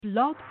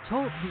Blog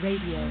Talk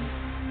Radio.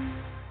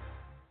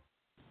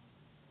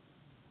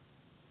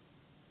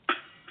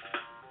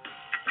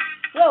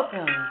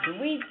 Welcome to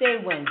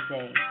Weedsday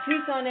Wednesday,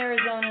 Tucson,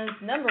 Arizona's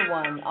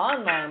 #1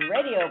 online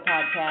radio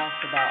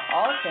podcast about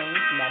all things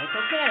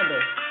medical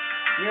cannabis.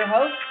 Your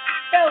host,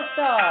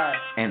 Bellstar.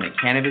 And the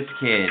Cannabis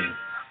Kid.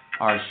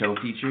 Our show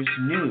features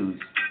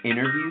news,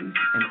 interviews,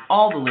 and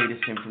all the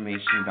latest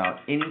information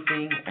about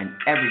anything and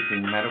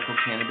everything medical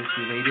cannabis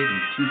related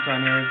in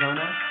Tucson,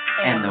 Arizona,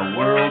 and the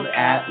world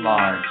at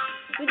large.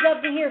 We'd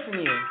love to hear from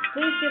you.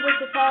 Please give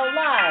us a call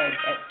live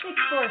at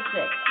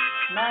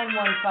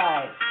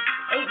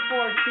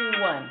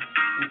 646-915-8421.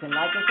 You can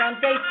like us on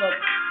Facebook,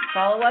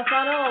 follow us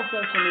on all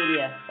social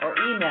media, or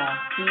email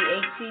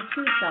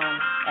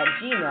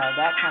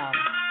thctucson@gmail.com.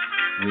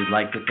 We'd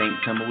like to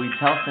thank Tumbleweeds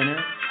Health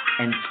Center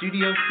and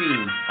Studio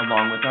C,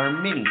 along with our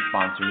many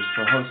sponsors,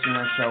 for hosting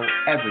our show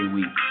every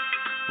week.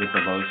 With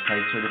the lowest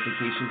price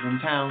certifications in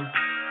town,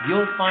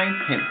 you'll find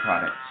hemp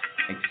products,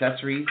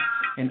 accessories,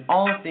 and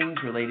all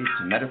things related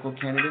to medical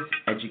cannabis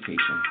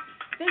education.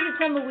 Visit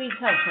Tumbleweeds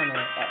Health Center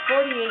at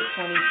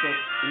 4826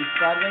 East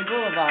Broadway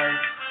Boulevard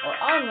or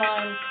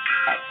online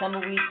at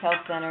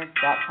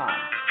tumbleweedshealthcenter.com.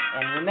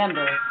 And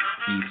remember,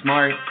 be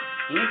smart,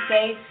 be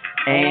safe,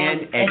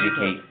 and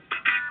educate.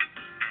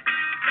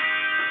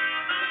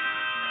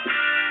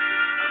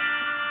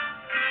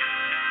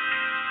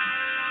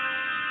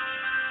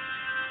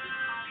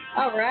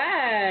 All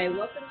right,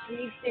 welcome to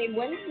Weedsday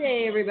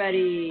Wednesday,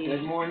 everybody.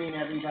 Good morning,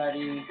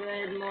 everybody.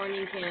 Good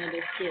morning,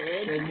 Cannabis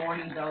Kid. Good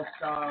morning,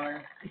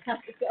 Bellstar.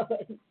 How's it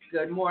going?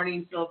 Good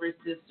morning, Silver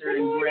Sister Good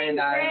in morning,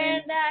 Grand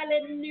Island. Grand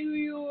Island, New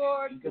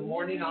York. Good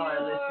morning, all our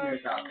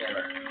listeners out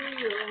there. New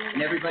York.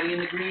 And everybody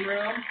in the green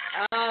room.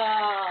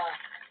 Yeah,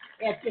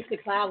 it's just a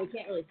cloud. We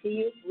can't really see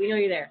you. We know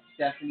you're there.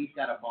 Stephanie's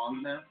got a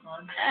bong mask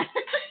on.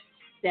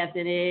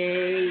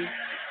 Stephanie.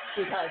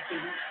 We call her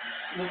Stevie.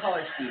 We'll call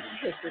her Stevie.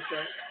 Just for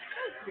short.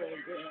 Oh,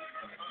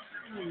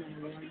 my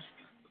Lord.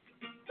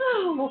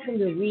 Oh, welcome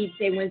to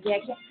Weedsday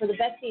Wednesday. For the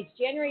best it's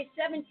January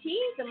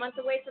 17th, a month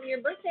away from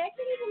your birthday. I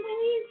can't even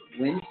believe.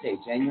 Wednesday,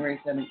 January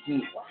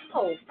 17th. Wow.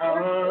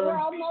 We're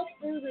almost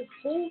through this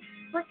whole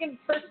freaking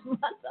first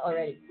month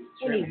already.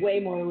 We need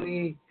way more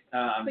weed.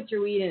 Put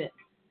your weed in it.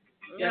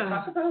 Yeah,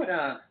 talk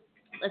about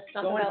let's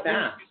talk going about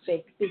fast.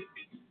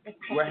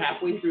 We're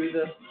halfway through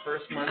the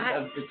first month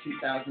of the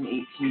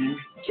 2018.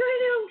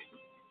 True.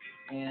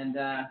 And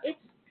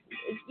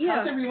yeah.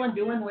 How's everyone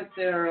doing with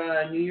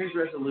their New Year's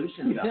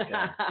resolutions out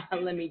there?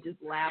 Let me just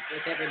laugh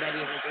with everybody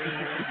in the green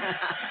room.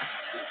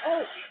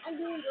 Oh, I'm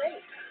doing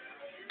great.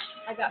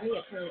 I got me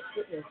a Planet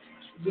Fitness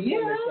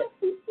membership.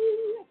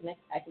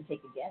 I can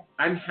take a guess.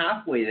 I'm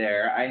halfway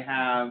there. I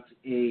have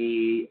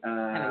a.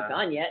 I haven't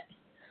gone yet.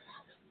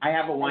 I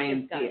have a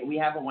YMCA. We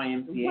have a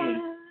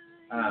YMCA.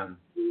 Wow.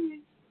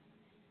 You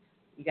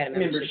got a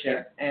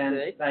membership, and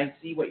Good. I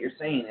see what you're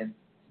saying. Is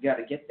you got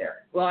to get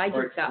there. Well, I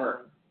just got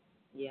one.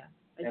 Yeah.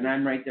 And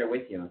I'm right there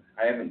with you.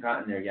 I haven't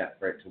gotten there yet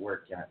for it to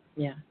work yet.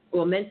 Yeah.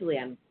 Well, mentally,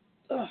 I'm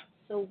so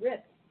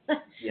ripped.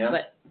 Yeah.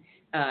 But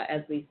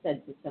as we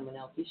said to someone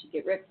else, you should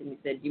get ripped. And we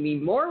said, you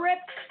mean more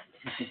ripped?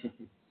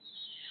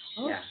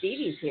 Oh, yeah.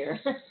 Stevie's here.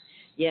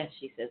 Yes,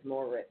 she says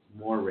more ripped.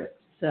 More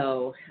ripped.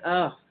 So,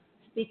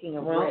 speaking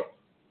of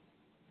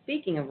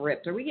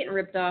ripped, are we getting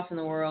ripped off in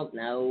the world?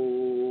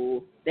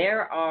 No.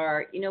 There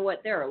are, you know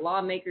what? There are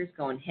lawmakers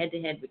going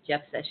head-to-head with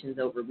Jeff Sessions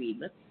over weed.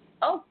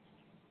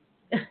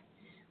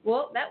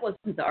 Well, that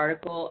wasn't the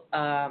article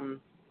I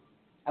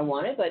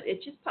wanted, but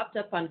it just popped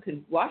up on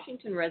could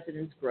Washington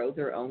residents grow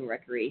their own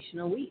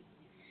recreational weed?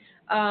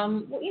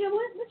 Well, you know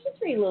what? Let's just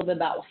read a little bit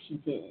about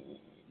Washington.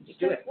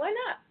 Because why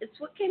not? It's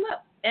what came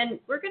up. And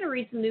we're going to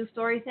read some news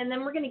stories, and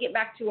then we're going to get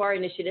back to our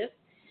initiative.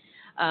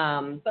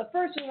 But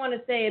first, we want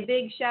to say a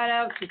big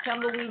shout-out to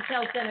Tumbleweeds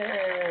Health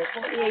Center,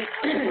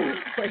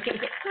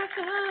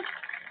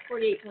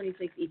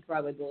 4826 East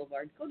Broadway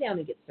Boulevard. Go down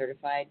and get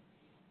certified.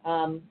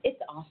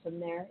 It's awesome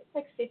there. It's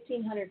like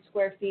 1,500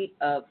 square feet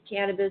of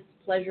cannabis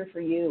pleasure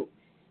for you.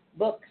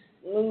 Books,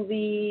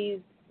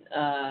 movies,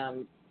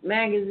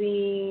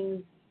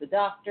 magazines, the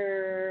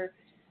doctor,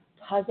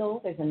 puzzle.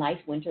 There's a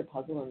nice winter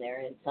puzzle in there,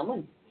 and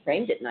someone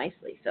framed it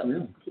nicely.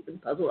 So keeping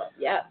the puzzle up.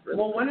 Yeah. Really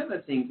well, one of the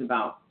things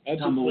about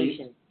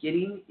Tumbleweeds,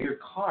 getting your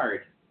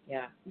card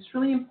is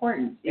really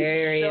important.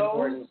 Very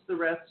important. It shows the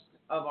rest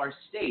of our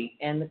state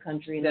and the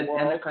country and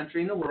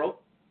the world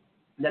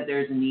that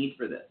there's a need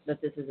for this.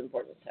 That this is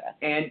important to us.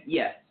 And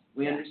yes,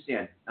 we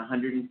understand.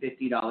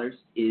 $150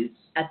 is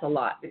that's a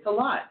lot. It's a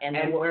lot.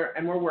 And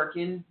we're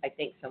working. I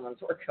think someone's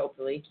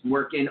hopefully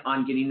working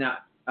on getting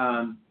that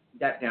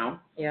down.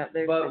 Yeah.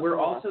 But we're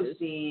also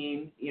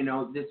seeing,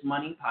 this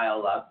money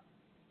pile up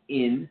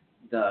in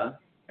the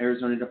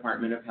Arizona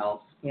Department of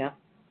Health. Yeah.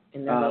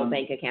 In their little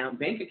bank account.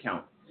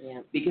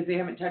 Yeah. Because they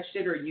haven't touched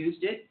it or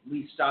used it.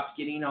 We stopped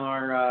getting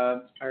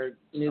our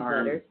newsletters.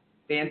 Our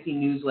fancy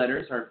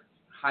newsletters, our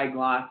high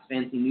gloss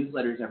fancy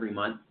newsletters every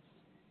month.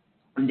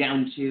 I'm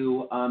down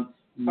to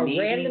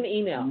random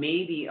email.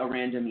 Maybe a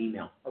random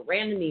email.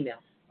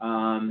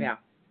 Yeah.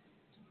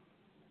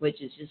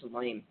 Which is just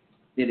lame.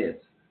 It is.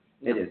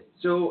 It is.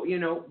 So, we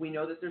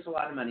know that there's a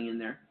lot of money in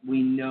there.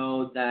 We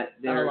know that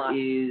there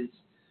is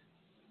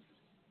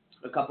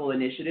a couple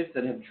initiatives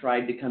that have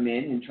tried to come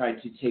in and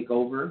tried to take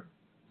over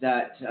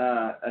that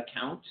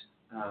account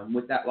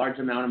with that large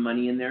amount of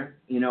money in there.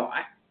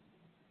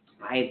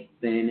 I've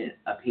been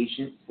a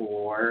patient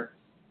for,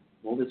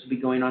 this will be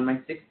going on my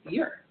 6th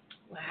year.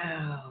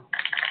 Wow.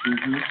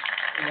 Mm-hmm.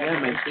 Yeah,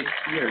 my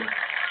 6th year.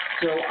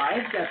 So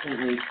I've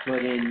definitely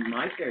put in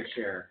my fair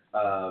share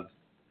of,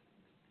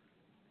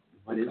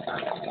 what is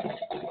that?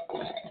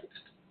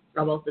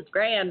 Almost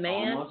 $1,000,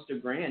 man. Almost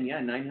 $1,000, yeah,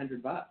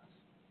 $900.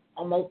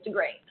 Almost $1,000.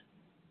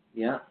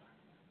 Yeah.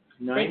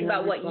 Think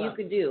about what you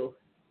could do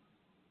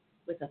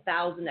with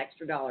 $1,000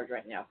 extra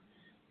right now.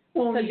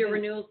 Well, because your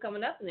renewal's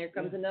coming up, and there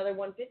comes another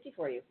 $150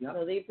 for you. Yep.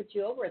 So they put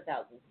you over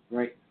 $1,000.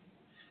 Right.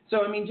 So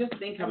just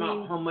think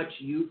about how much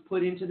you've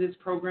put into this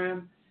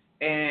program,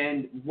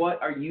 and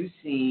what are you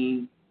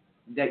seeing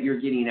that you're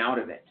getting out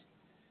of it.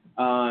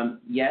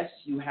 Yes,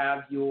 you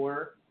have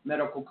your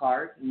medical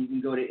card, and you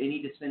can go to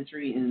any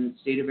dispensary in the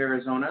state of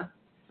Arizona.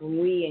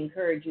 We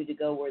encourage you to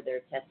go where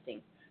they're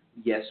testing.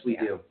 Yes, we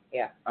do.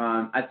 Yeah.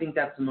 I think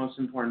that's the most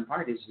important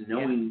part, is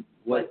knowing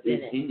what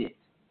is in it.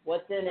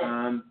 What's in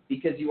it?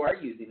 Because you are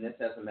using this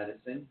as a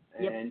medicine,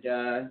 yep.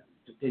 and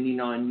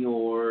depending on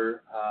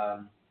your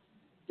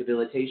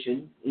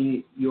debilitation,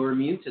 your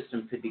immune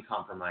system could be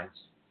compromised.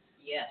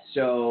 Yes.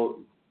 So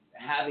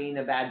having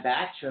a bad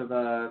batch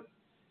of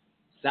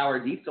sour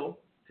diesel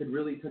could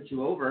really put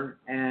you over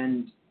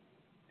and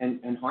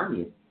harm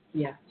you.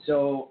 Yeah.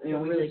 So we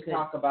really just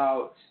talk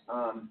about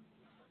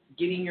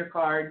getting your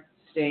card,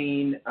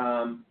 staying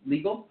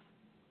legal,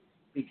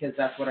 because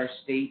that's what our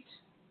state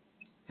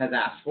has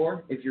asked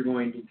for if you're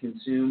going to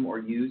consume or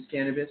use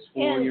cannabis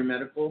for your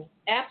medical.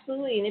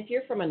 Absolutely. And if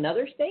you're from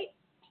another state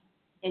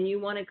and you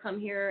want to come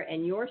here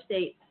and your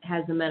state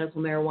has a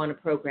medical marijuana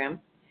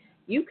program,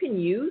 you can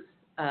use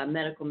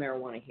medical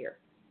marijuana here,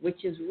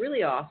 which is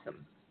really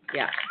awesome.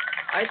 Yeah,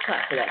 I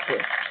clap for that too.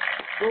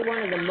 We're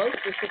one of the most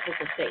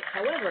reciprocal states.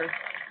 However,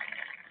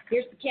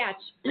 here's the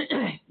catch.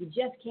 You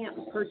just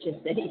can't purchase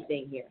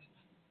anything here.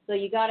 So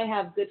you got to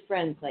have good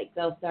friends like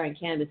Bellstar and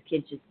Cannabis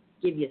Kids just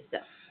give you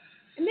stuff.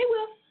 And they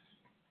will.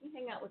 You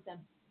hang out with them.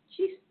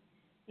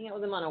 Hang out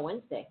with them on a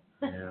Wednesday.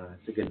 Yeah,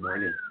 that's a good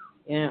morning.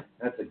 Yeah.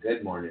 That's a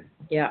good morning.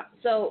 Yeah.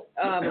 So,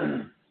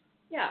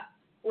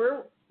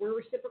 we're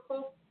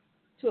reciprocal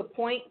to a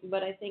point,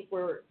 but I think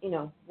we're,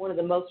 one of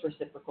the most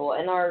reciprocal.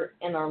 And our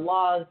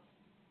laws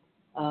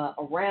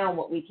around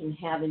what we can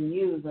have and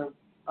use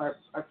are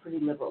pretty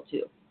liberal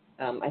too.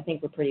 I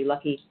think we're pretty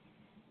lucky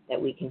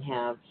that we can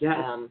have.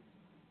 Yeah.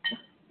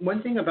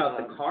 One thing about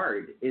the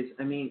card is,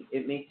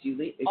 it makes you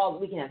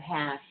we can have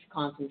hash,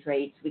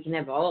 concentrates. We can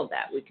have all of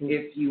that. We can.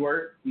 If you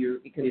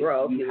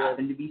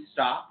happen to be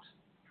stopped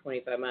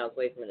 25 miles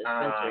away from a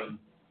dispensary,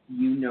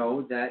 you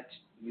know that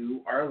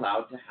you are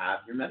allowed to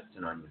have your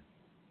medicine on you.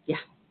 Yeah.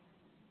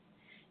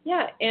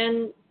 Yeah,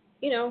 and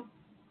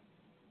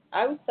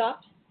I was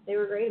stopped. They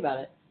were great about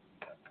it.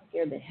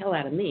 Scared the hell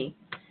out of me.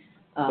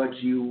 But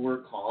you were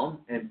calm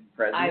and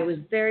present. I was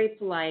very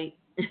polite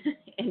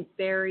and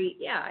very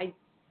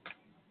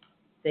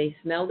They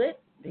smelled it.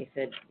 They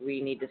said, we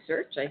need to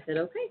search. I said,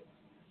 okay.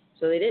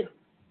 So they did.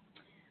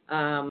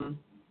 And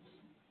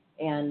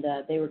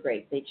they were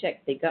great. They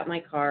checked. They got my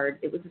card.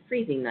 It was a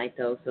freezing night,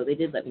 though, so they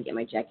did let me get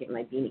my jacket and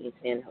my beanie and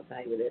stand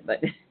outside with it.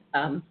 But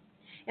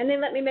and they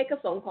let me make a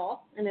phone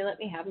call, and they let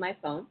me have my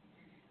phone.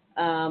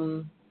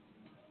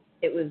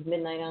 It was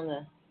midnight on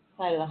the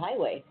side of the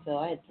highway, so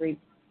I had 3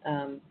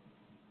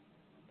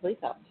 police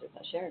officers,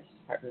 a sheriff's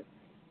department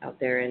out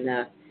there,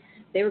 and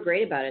they were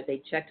great about it.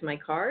 They checked my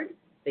card.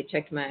 They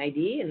checked my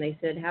ID, and they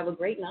said, have a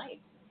great night,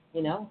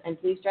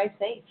 and please drive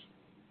safe,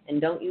 and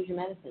don't use your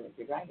medicine if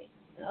you're driving.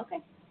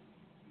 Okay.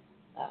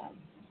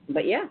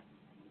 But, yeah.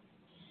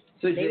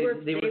 So they were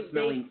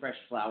smelling fresh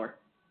flower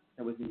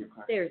that was in your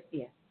car?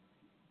 Yeah.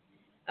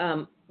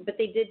 But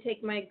they did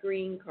take my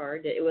green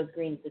card. It was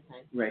green at the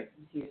time. Right.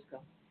 2 years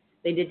ago.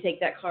 They did take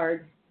that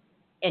card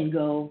and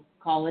go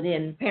call it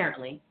in,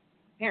 apparently.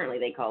 Apparently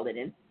they called it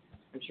in.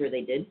 I'm sure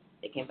they did.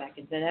 They came back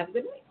and said, have a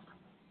good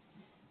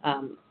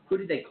night. Who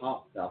did they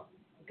call, though?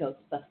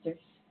 Ghostbusters.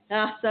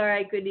 Sorry,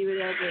 I couldn't even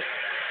help it.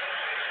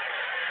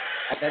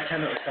 At that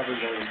time, it was probably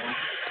William.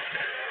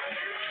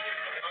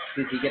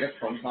 Did you get a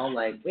phone call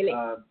like... Willie,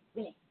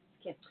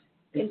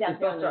 Kim down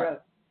there on the road.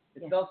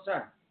 It's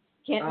Bellstar.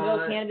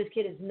 Cannabis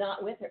Kid is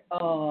not with her.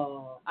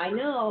 Oh, I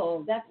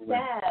know. That's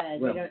sad.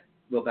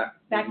 Well,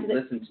 back to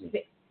listen to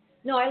me.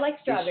 No, I like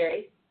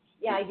strawberries.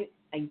 Yeah, I do.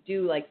 I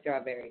do like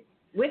strawberries.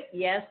 Whipped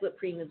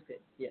cream is good.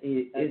 Yes.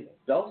 Is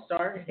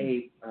Bellstar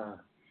a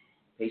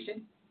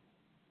patient?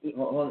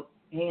 Well,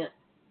 hang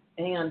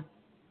on.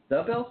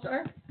 The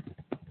Bellstar?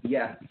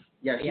 Yeah.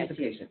 Yeah, she's a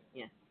patient.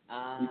 Yeah.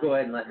 You go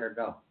ahead and let her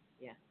go.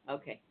 Yeah.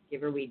 Okay.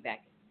 Give her weed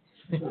back.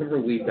 Give her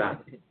weed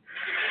back.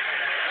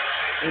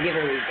 And give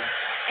her weed back.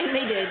 And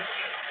they did.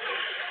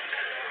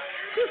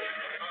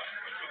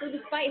 So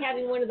despite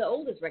having one of the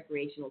oldest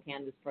recreational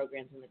cannabis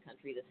programs in the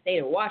country, the state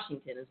of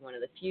Washington is one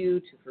of the few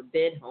to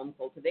forbid home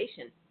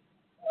cultivation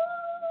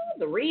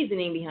The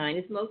reasoning behind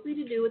is mostly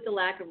to do with the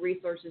lack of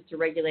resources to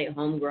regulate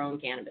homegrown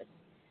cannabis.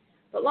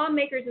 But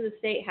lawmakers in the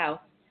state house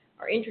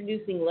are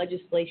introducing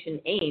legislation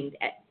aimed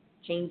at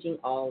changing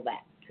all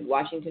that. Could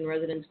Washington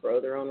residents grow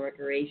their own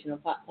recreational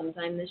pot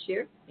sometime this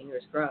year?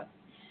 Fingers crossed.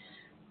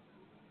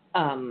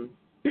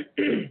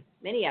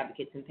 Many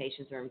advocates and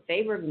patients are in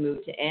favor of the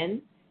move to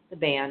end the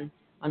ban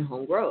on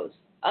home grows.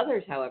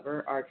 Others,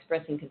 however, are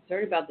expressing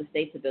concern about the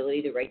state's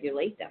ability to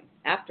regulate them.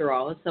 After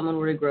all, if someone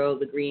were to grow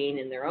the green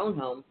in their own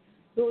home,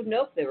 who would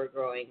know if they were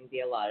growing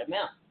the allotted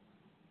amount?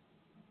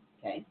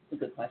 Okay, it's a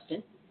good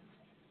question.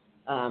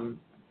 Do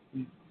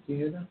you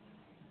hear that?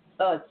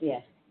 Oh, it's, yeah.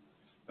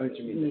 Oh, it's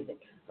your music.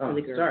 Oh, For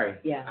the girl. sorry.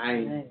 Yeah.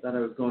 I thought I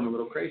was going a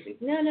little crazy.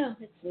 No,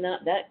 it's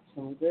not. That's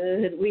some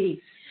good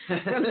weed.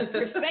 From the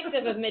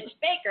perspective of Mitch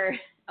Baker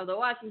of the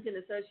Washington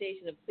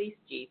Association of Police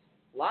Chiefs,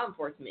 law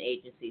enforcement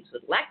agencies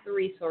would lack the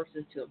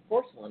resources to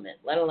enforce the limit,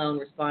 let alone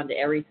respond to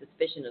every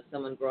suspicion of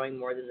someone growing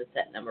more than a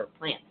set number of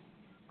plants.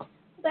 Well,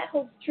 that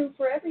holds true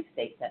for every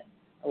state that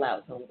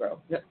allows home grow.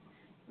 Yep.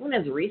 No one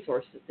has the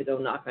resources to go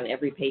knock on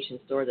every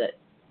patient's door that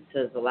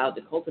says allowed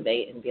to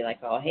cultivate and be like,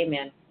 oh, hey,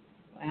 man,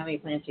 how many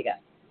plants you got?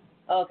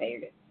 Oh, okay, you're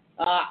good.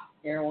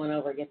 Here, one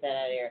over, get that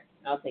out of here.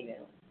 I'll take that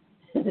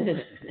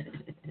one.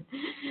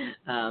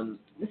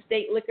 The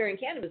State Liquor and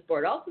Cannabis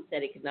Board also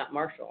said it could not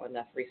marshal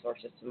enough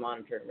resources to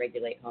monitor and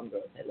regulate home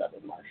growth. I love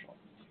it, Marshall.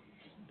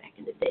 Back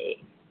in the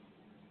day.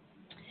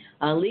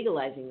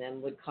 Legalizing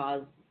them would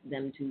cause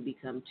them to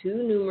become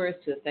too numerous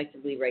to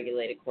effectively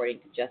regulate, according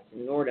to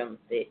Justin Nordham,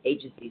 the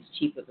agency's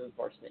chief of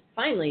enforcement.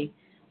 Finally,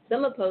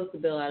 some opposed the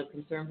bill out of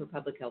concern for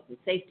public health and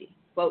safety.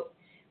 Quote,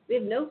 we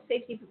have no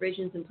safety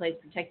provisions in place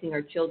protecting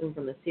our children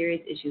from the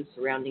serious issues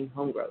surrounding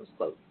home grows,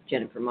 quote,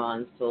 Jennifer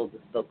Mons told the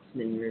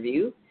Spokesman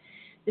Review.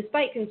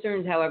 Despite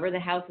concerns, however, the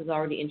House has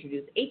already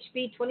introduced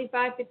HB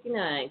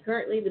 2559.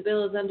 Currently, the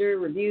bill is under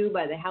review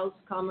by the House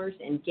Commerce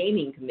and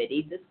Gaming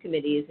Committee. This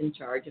committee is in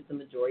charge of the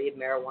majority of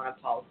marijuana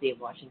policy in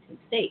Washington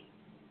state.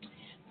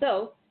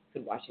 So,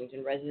 could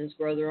Washington residents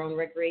grow their own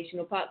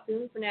recreational pot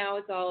soon? For now,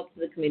 it's all up to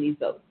the committee's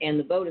vote, and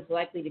the vote is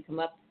likely to come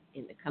up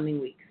in the coming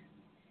weeks.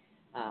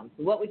 So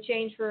what would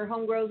change for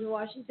home grows in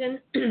Washington?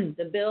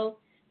 The bill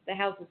the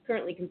House is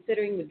currently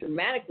considering would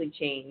dramatically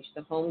change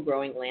the home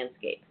growing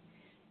landscape.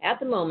 At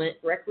the moment,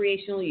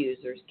 recreational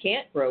users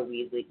can't grow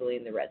weed legally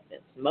in their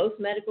residence. Most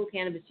medical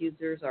cannabis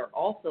users are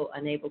also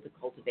unable to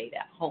cultivate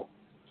at home.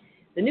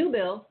 The new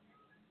bill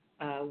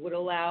would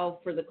allow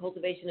for the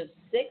cultivation of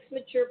 6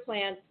 mature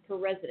plants per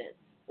residence.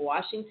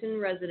 Washington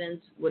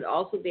residents would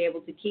also be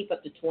able to keep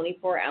up to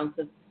 24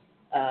 ounces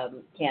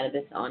of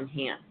cannabis on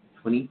hand.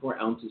 24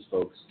 ounces,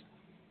 folks.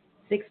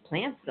 6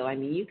 plants, though. I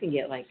mean, you can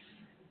get like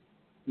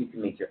You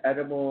can make your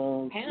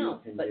edibles.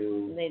 pounds, You can but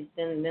do...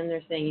 then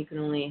they're saying you can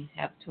only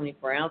have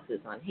 24 ounces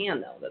on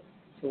hand, though.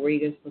 So where are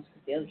you supposed to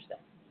put the other stuff?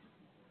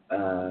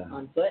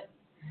 On foot?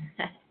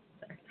 Sorry.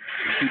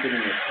 You keep it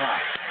in your car.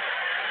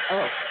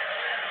 Oh,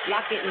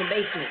 lock it in the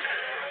basement.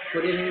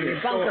 Put it in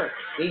your bunker.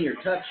 In your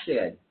tough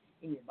shed.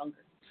 In your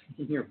bunker.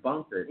 In your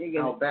bunker.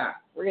 Out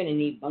back. We're going to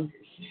need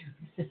bunkers.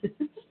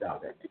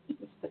 Stop it.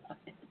 Stop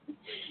it.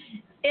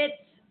 It's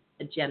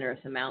a generous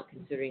amount,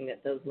 considering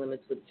that those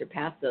limits would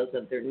surpass those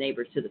of their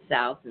neighbors to the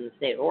south in the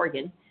state of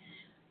Oregon.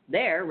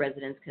 There,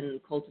 residents can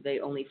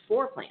cultivate only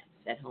 4 plants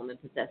at home and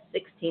possess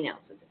 16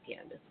 ounces of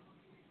cannabis.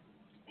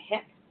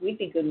 Heck, we'd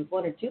be good with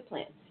 1 or 2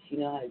 plants if you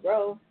know how to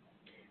grow.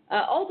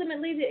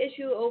 Ultimately, the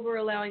issue over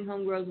allowing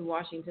home grows in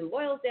Washington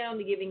boils down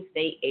to giving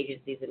state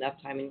agencies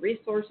enough time and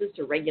resources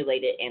to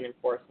regulate it and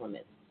enforce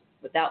limits.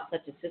 Without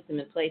such a system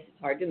in place, it's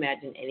hard to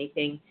imagine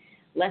anything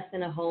less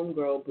than a home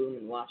grow boom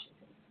in Washington.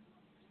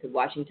 Could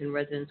Washington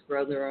residents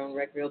grow their own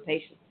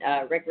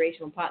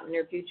recreational pot in the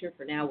near future?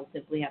 For now, we'll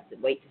simply have to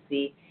wait to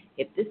see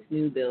if this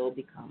new bill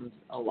becomes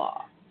a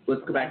law.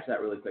 Let's go back to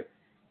that really quick.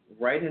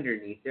 Right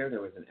underneath there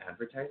was an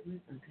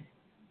advertisement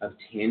of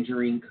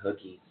tangerine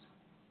cookies.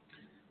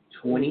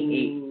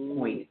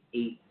 28.87%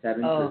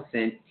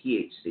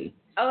 THC.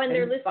 Oh, and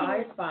they're listed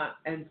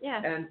and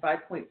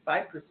 5.5%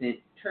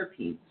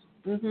 terpenes.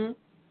 Mm-hmm.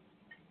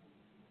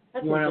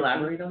 You want to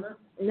elaborate on that?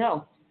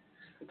 No,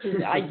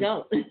 because I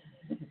don't.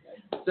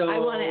 So I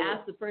want to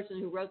ask the person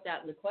who wrote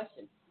that in the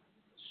question.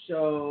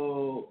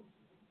 So,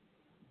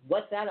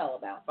 what's that all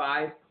about?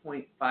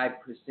 5.5%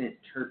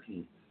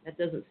 terpenes. That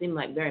doesn't seem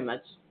like very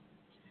much.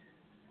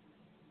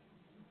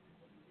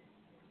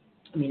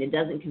 I mean, it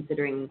doesn't,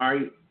 considering.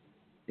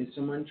 Is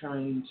someone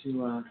trying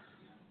to?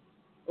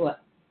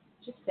 What?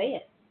 Just say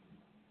it.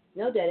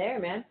 No dead air,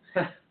 man.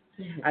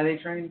 Are they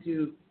trying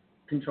to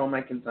control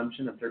my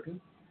consumption of terpenes?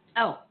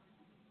 Oh,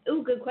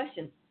 good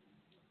question.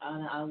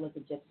 I'll look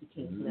at Gypsy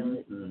King's note.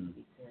 It needs to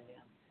be cleared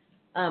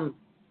out.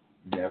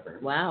 Never.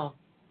 Wow.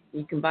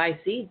 You can buy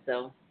seeds,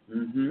 though.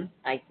 Mm-hmm.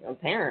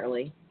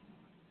 Apparently.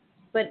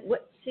 But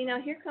what? See,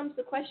 now here comes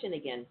the question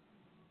again.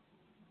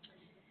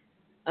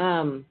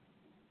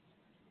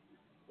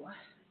 What?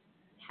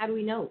 How do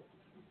we know?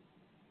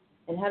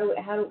 And how do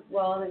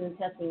well, other than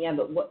testing, yeah,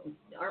 but what,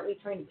 aren't we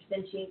trying to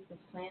potentiate this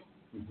plant?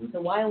 Mm-hmm. So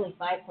why only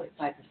 5.5%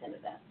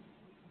 of that?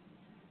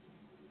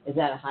 Is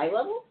that a high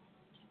level?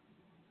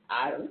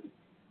 I don't know.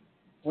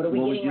 What are we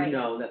getting right now? Well, we do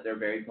know that they're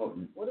very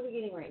potent. What are we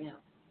getting right now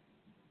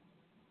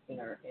in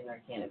our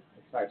cannabis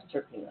as far as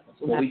terpene levels?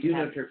 Well, we do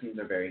know terpenes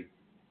are very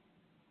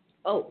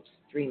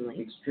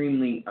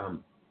extremely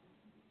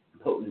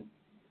potent.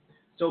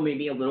 So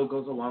maybe a little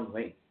goes a long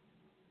way.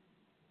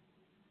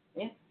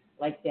 Yeah,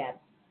 like dad.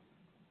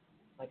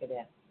 Like a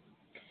dad.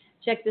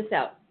 Check this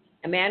out.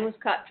 A man was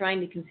caught trying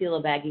to conceal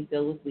a baggie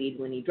filled with weed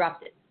when he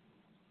dropped it.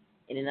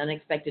 In an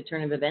unexpected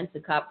turn of events, a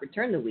cop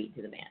returned the weed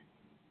to the man.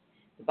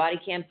 The body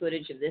cam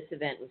footage of this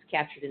event was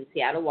captured in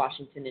Seattle,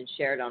 Washington, and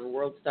shared on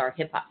World Star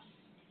Hip Hop.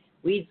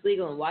 Weed's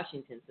legal in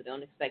Washington, so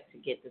don't expect to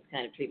get this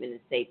kind of treatment in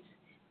states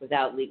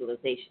without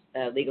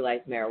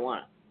legalized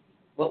marijuana.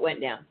 What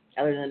went down?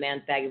 Other than the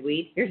man's bag of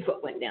weed, here's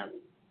what went down.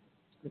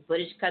 The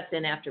footage cuts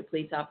in after a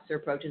police officer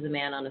approaches a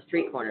man on a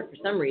street corner. For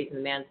some reason,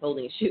 the man's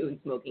holding a shoe and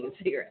smoking a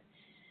cigarette.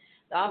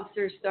 The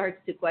officer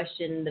starts to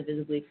question the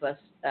visibly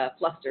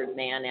flustered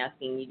man,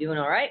 asking, "You doing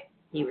all right?"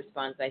 He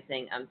responds by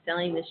saying, "I'm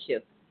selling this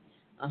shoe."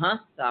 "Uh-huh,"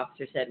 the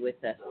officer said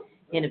with a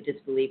hint of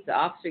disbelief. The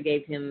officer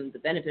gave him the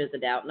benefit of the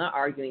doubt, not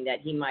arguing that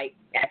he might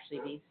actually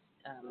be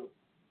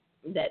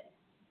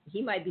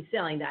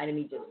selling the item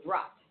he just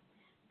dropped.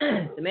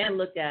 The man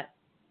looked at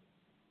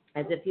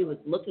as if he was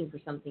looking for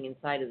something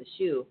inside of the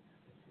shoe,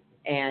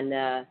 and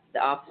the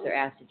officer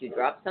asked, "Did you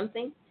drop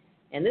something?"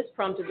 And this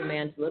prompted the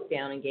man to look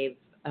down and to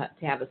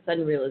have a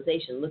sudden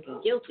realization. Looking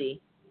guilty,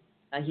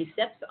 he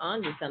steps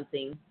onto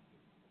something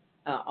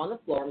on the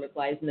floor and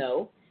replies,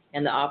 "No,"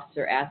 and the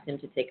officer asks him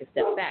to take a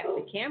step back.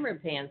 The camera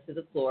pans to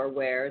the floor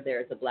where there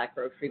is a black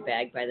grocery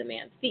bag by the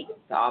man's feet.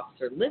 The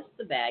officer lifts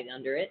the bag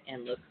under it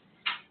and looks,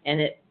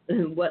 and it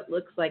what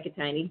looks like a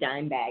tiny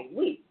dime bag of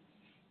weed.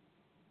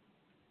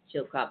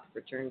 Chill cop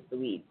returns the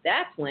weed.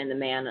 That's when the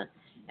man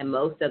and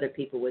most other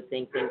people would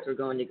think things were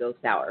going to go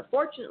sour.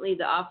 Fortunately,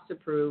 the officer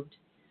proved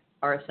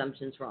our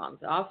assumptions wrong.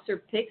 The officer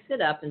picks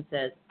it up and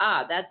says,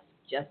 "That's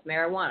just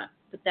marijuana.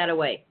 Put that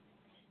away."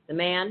 The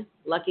man,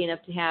 lucky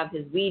enough to have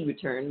his weed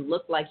returned,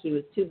 looked like he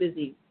was too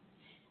busy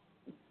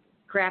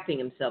crapping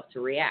himself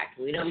to react.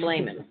 We don't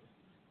blame him.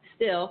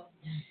 Still,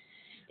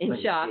 in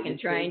shock and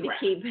trying to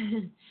keep...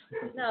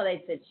 No,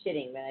 they said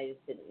shitting, but I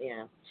just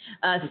didn't,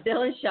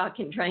 still in shock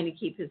and trying to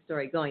keep his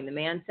story going, the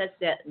man sets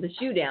the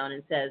shoe down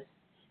and says,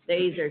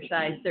 "These are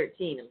size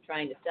 13. I'm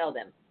trying to sell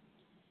them."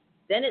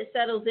 Then it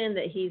settles in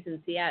that he's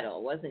in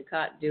Seattle, wasn't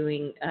caught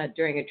during a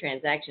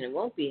transaction, and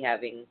won't be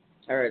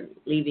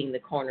leaving the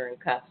corner in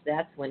cuffs.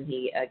 That's when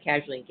he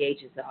casually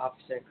engages the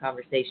officer in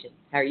conversation.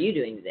 "How are you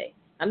doing today?"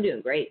 "I'm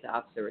doing great," the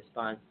officer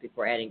responds,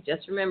 before adding,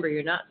 "Just remember,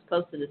 you're not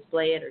supposed to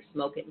display it or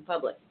smoke it in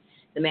public."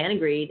 The man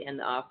agreed, and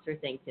the officer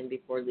thanked him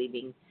before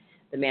leaving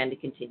the man to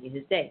continue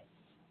his day.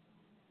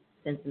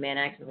 Since the man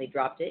accidentally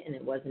dropped it and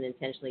it wasn't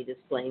intentionally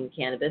displaying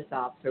cannabis, the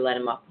officer let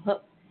him off the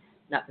hook.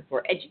 Not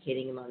before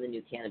educating him on the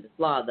new cannabis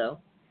law, though.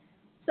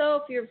 So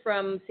if you're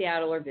from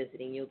Seattle or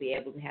visiting, you'll be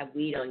able to have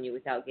weed on you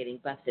without getting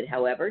busted.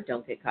 However,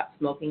 don't get caught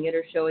smoking it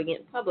or showing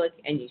it in public,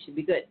 and you should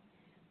be good.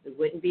 We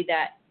wouldn't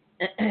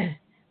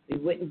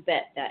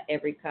bet that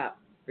every cop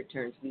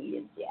returns weed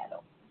in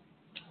Seattle.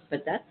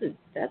 But that's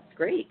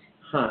great.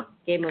 Huh.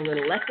 Gave him a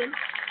little lesson.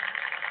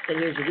 So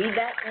here's your weed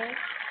back, man.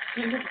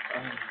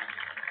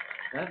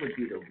 That would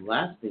be the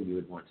last thing you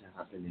would want to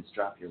happen is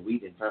drop your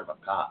weed in front of a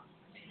cop.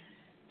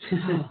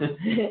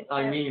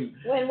 I mean...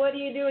 What do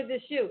you do with the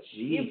shoe?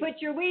 Geez. You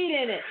put your weed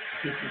in it.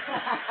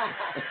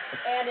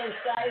 And in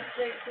size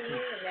 13,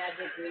 the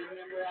magic weed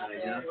number out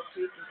there in the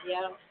streets of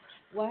Seattle.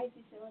 Why is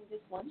he selling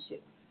just one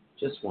shoe?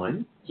 Just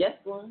one?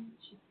 Just one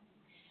shoe.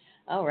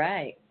 All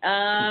right.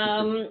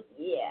 Yeah.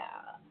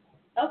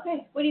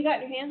 Okay. What do you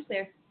got in your hands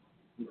there?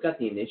 We've got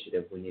the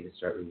initiative we need to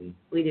start reading.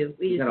 We do.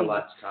 We've got a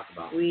lot to talk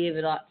about. We have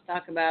a lot to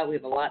talk about. We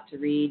have a lot to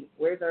read.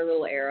 Where's our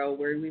little arrow?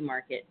 Where do we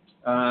mark it?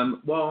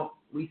 Well,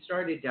 we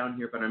started down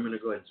here, but I'm going to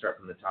go ahead and start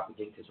from the top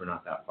again because we're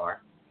not that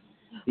far.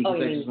 Because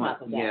you mean the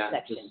top of that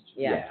section.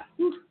 Yeah.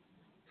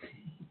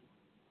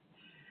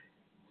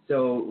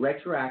 So,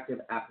 retroactive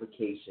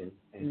application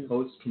and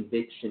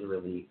post-conviction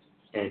relief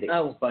and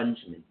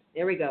expungement.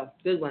 There we go.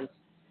 Good ones.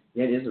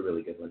 Yeah, it is a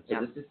really good one.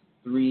 So this is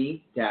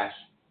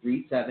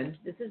 3-37.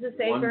 This is a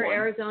Safer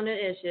Arizona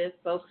initiative,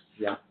 folks.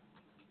 Yeah.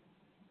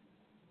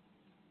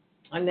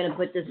 I'm going to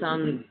put this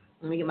on.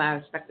 Let me get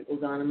my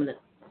spectacles on. I'm going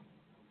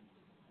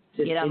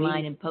to get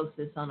online and post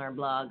this on our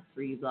blog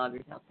for you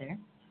bloggers out there.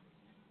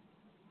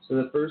 So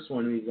the first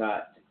one we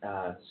got,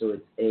 so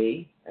it's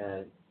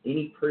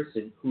any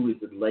person who is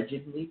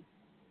allegedly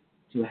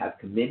to have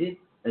committed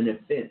an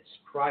offense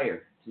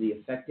prior to the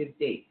effective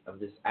date of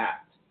this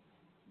act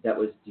that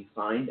was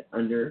defined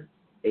under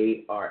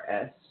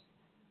ARS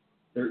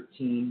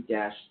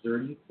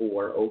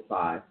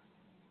 13-3405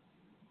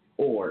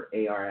 or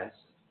ARS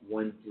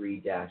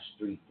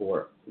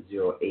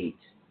 13-3408,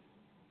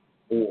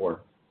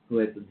 or who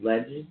has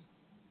alleged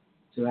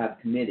to have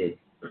committed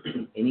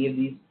any of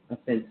these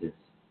offenses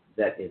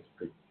that is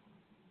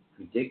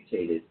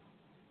predicted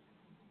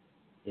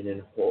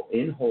in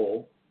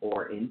whole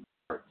or in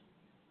part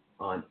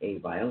on a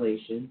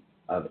violation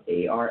of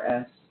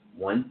ARS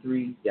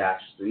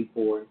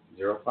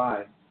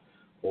 13-3405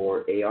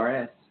 or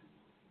ARS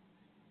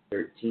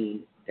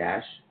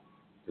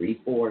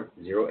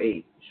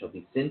 13-3408 shall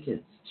be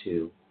sentenced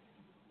to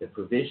the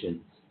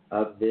provisions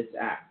of this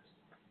Act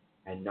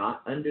and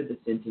not under the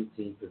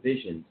sentencing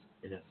provisions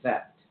in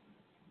effect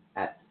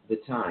at the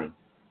time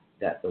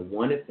that the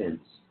one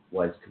offense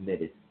was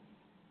committed.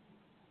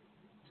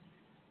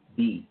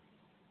 B.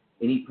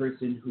 Any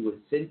person who was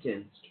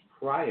sentenced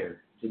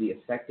prior to the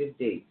effective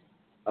date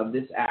of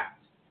this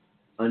Act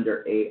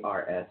under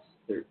ARS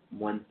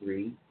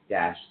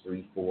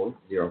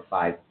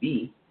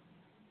 13-3405B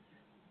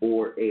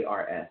or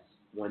ARS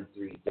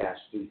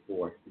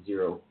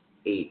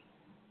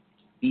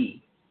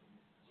 13-3408B,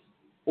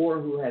 or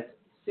who has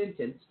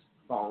sentenced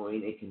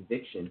following a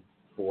conviction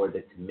for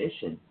the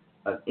commission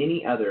of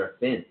any other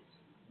offense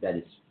that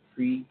is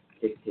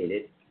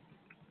predicted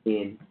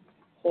in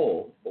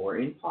whole or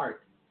in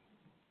part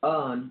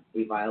on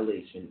a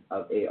violation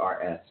of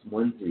ARS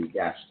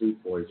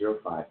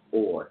 13-3405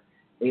 or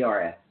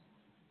ARS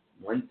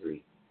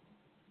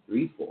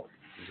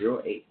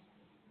 13-3408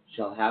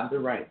 shall have the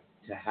right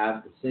to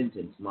have the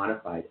sentence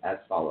modified as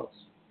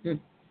follows.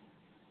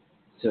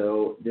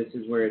 So this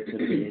is where it's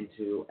going to get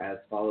into as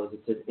follows.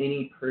 It says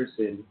any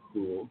person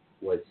who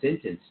was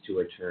sentenced to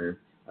a term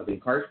of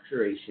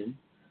incarceration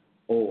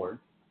or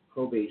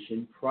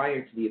probation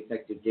prior to the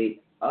effective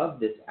date of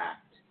this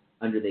Act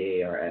under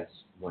the ARS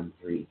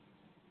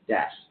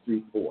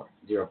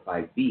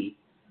 13-3405B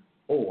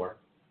or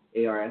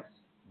ARS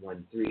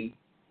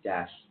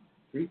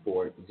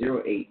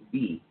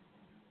 13-3408B,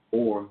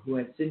 or who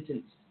has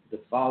sentenced the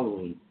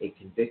following a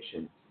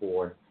conviction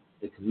for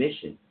the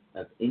commission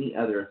of any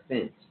other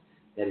offense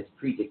that is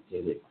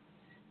predicted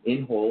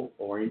in whole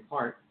or in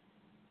part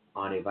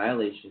on a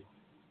violation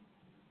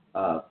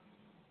of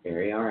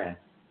ARS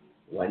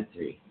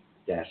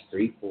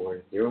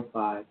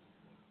 13-3405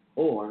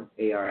 or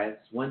ARS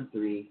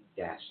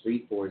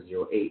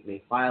 13-3408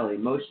 may file a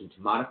motion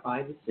to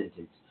modify the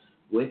sentence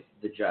with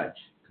the judge,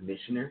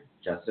 commissioner,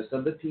 justice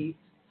of the peace,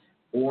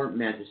 or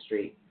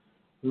magistrate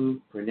who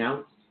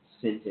pronounced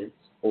sentence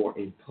or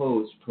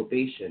imposed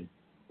probation,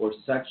 or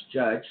such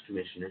judge,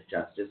 commissioner,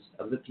 justice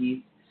of the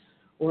peace,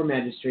 or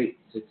magistrate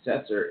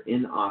successor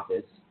in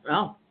office.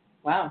 Oh,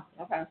 wow.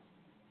 Okay.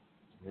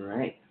 All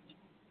right.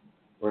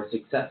 Or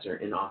successor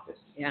in office.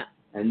 Yeah.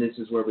 And this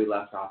is where we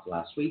left off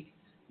last week.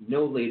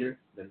 No later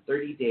than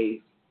 30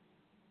 days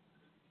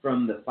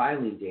from the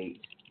filing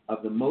date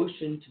of the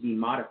motion to be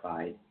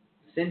modified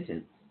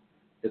sentence,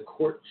 the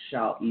court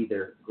shall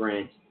either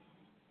grant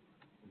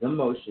the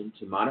motion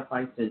to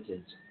modify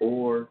sentence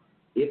or,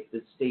 if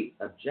the state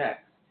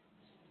objects,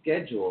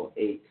 schedule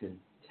a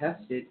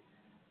contested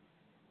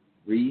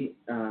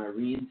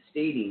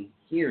reinstating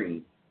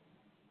hearing.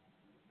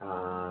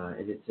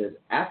 And it says,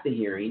 at the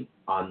hearing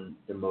on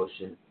the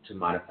motion to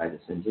modify the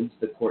sentence,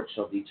 the court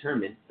shall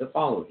determine the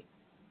following.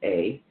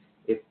 A,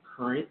 if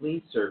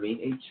currently serving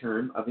a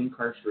term of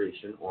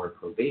incarceration or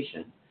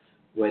probation,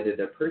 whether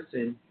the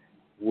person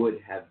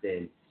would have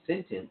been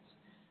sentenced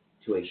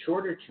to a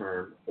shorter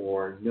term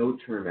or no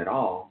term at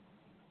all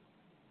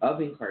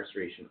of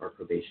incarceration or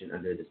probation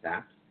under this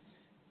Act.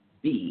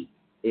 B,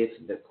 if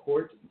the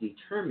court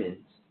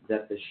determines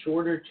that the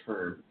shorter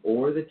term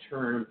or the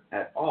term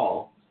at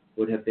all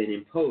would have been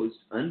imposed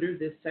under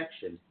this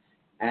section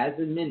as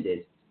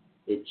amended,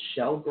 it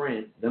shall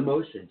grant the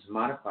motion to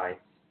modify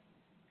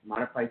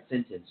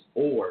sentence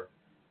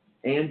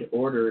and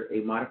order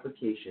a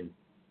modification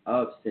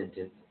of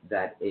sentence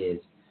that is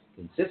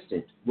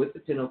consistent with the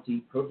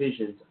penalty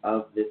provisions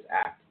of this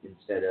Act,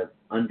 instead of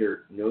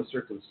under no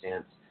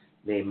circumstance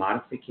may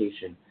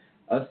modification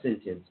of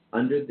sentence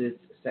under this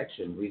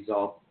section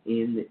result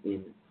in the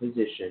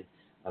imposition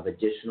of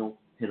additional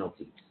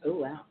penalties. Oh,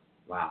 wow.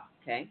 Wow.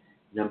 Okay.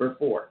 Number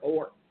 4,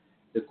 or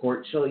the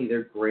court shall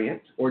either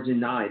grant or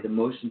deny the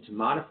motion to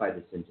modify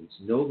the sentence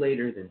no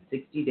later than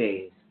 60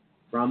 days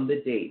from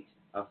the date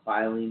of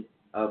filing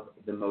of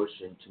the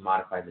motion to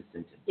modify the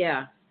sentence.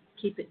 Yeah.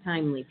 Keep it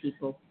timely,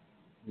 people.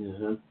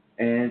 Mm-hmm.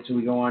 And so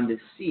we go on to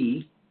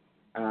C.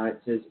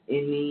 It says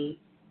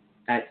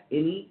at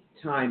any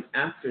time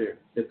after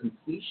the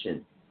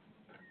completion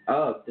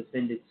of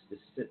defendant's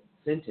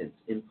sentence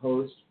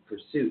imposed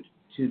pursuant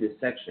to this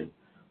section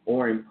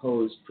or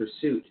imposed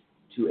pursuant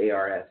to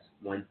ARS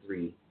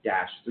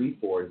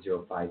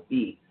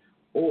 13-3405B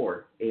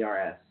or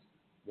ARS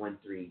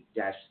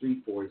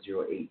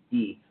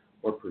 13-3408B,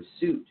 or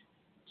pursuant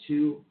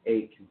to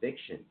a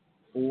conviction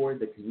for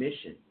the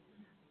commission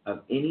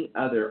of any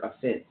other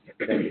offense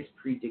that is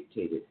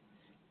predicted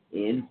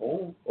in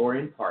whole or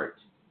in part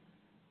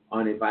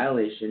on a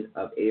violation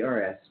of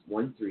ARS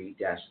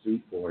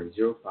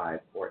 13-3405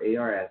 or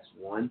ARS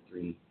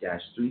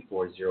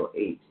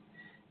 13-3408,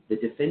 the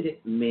defendant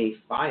may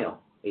file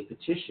a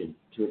petition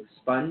to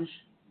expunge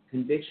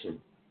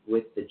conviction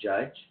with the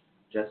judge,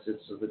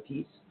 justice of the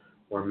peace,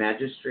 or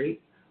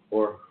magistrate,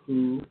 or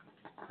who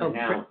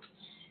pronounced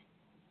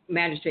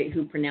magistrate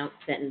who pronounced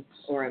sentence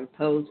or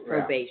imposed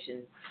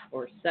probation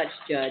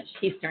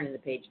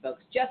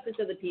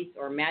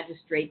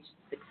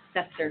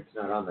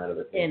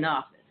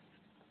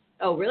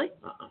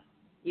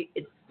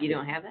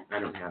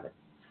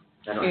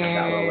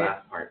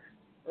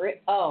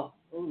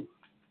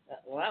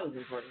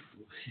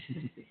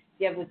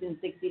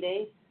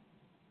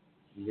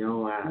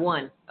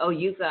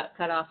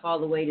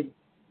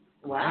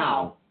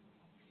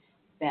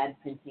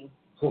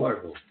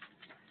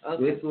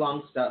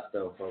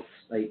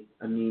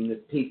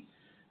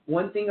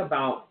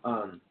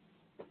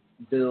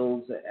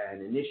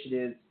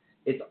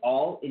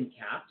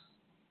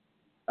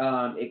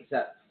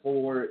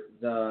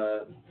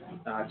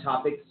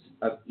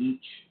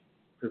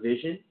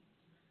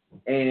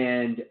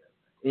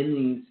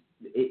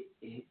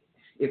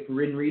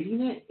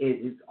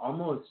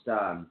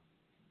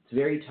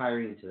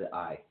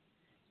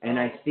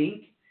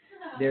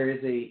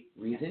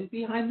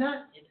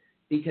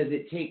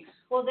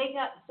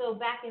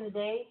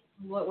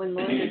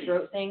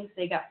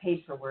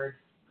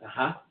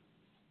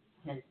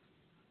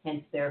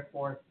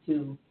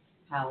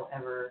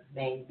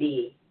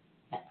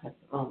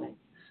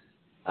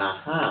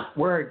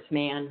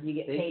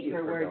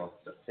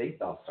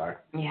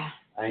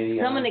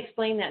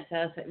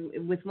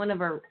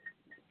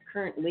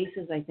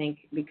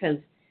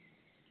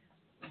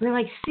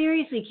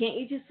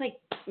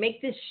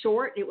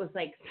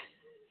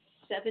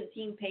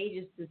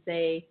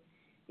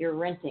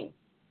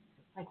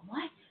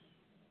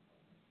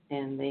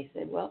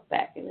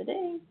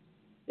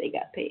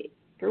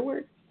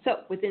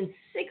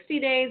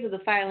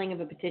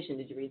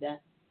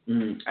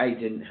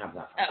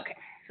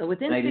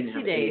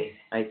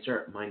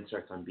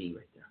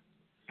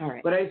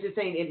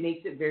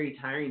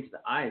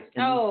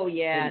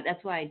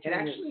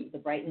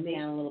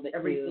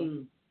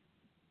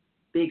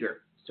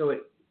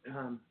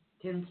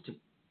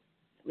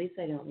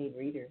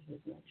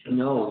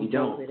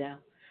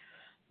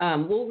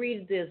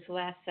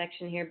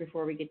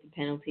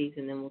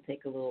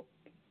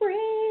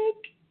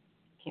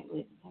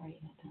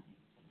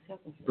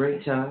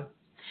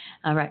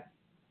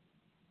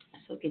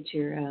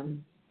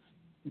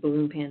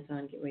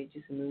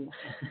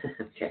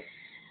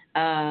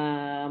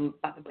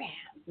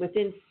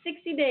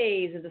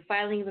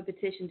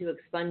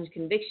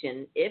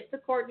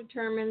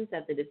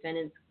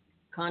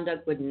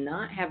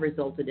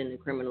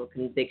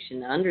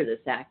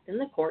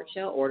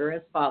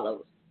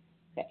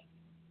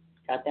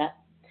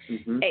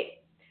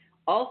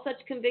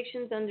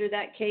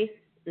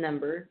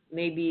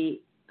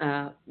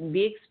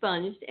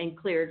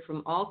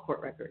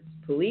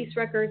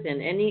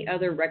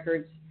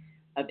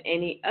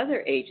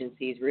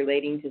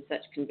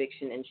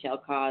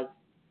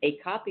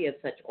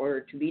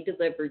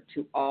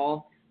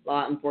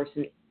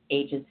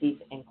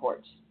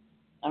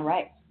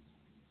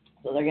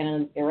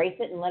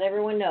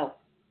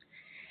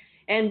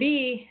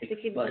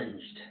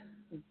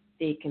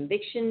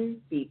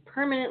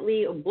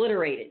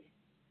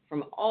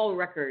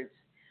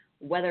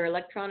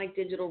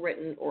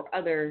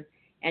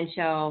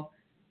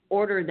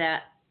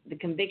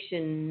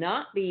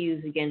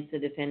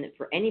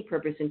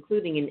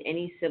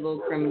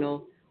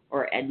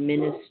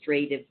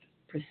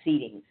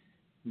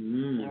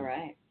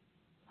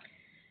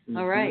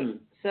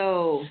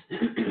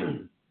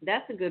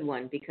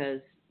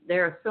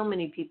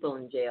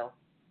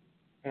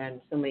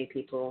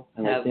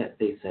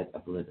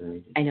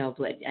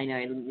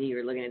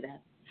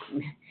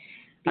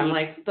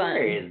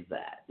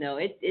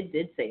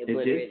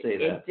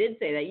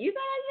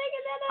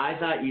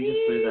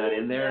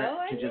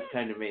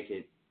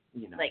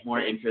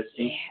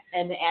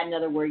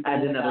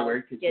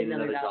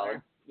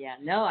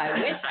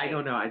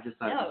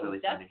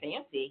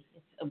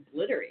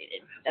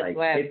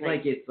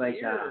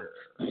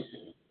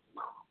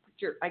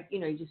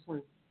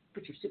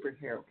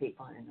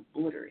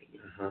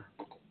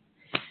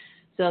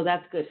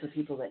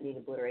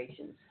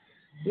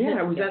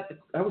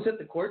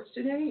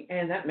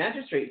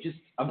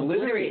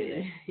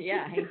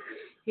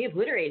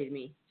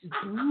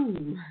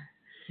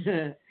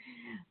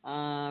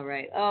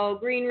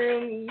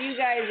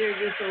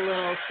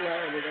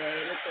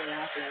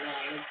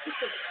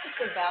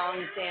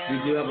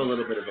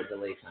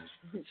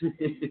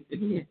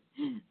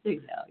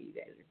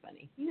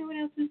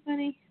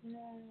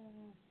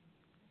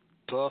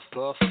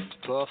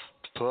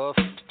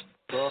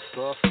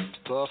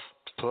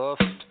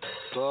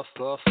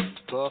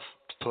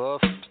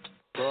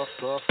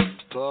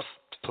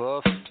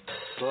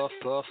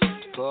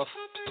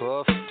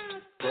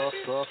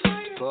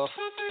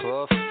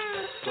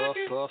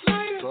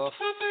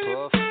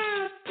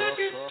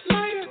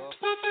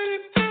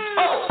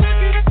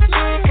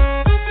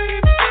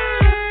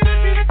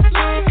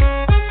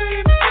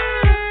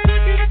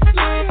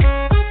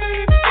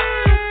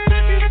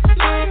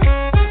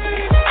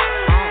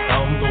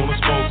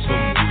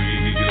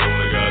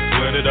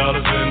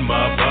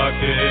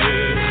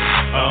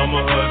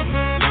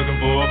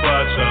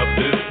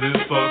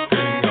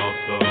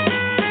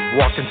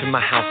Walk into my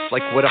house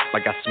like, what up? I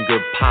got some good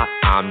pot.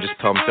 I'm just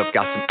pumped up,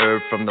 got some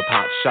herb from the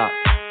pot shop.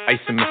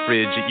 Ice in the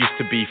fridge, it used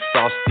to be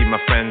frosty.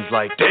 My friends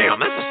like, damn,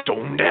 that's a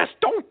stoned-ass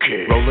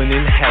donkey. Rolling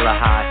in hella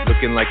high,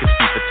 looking like it's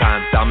FIFA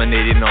time.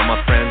 Dominating all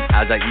my friends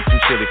as I eat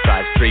some chili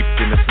fries.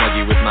 Draped in a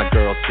Snuggie with my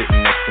girl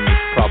sitting next to me.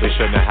 Probably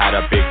shouldn't have had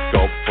a big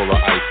gulp full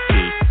of iced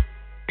tea.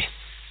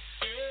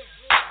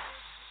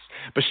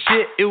 But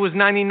shit, it was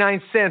 99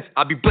 cents.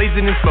 I'll be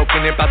blazing and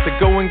smoking it, about to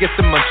go and get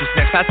some munchies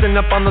next. Passing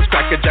up on those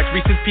Cracker Jacks,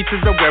 Reese's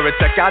Pieces are where it's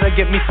at. Gotta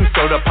get me some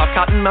soda pop.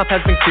 Cottonmouth has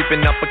been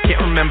creeping up, but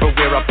can't remember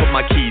where I put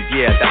my keys.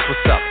 Yeah, that's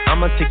what's up.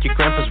 I'ma take your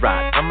grandpa's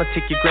ride. I'ma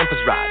take your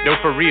grandpa's ride. No,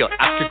 for real,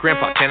 ask your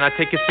grandpa, can I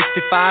take a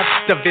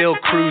 65? DeVille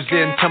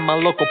cruising to my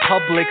local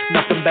Publix.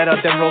 Nothing better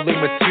than rolling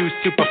with two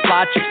super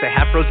fly chicks. They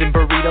have frozen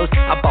burritos.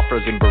 I bought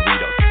frozen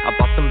burritos. I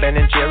bought some Ben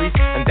and Jerry's,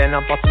 and then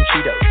I bought some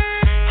Cheetos.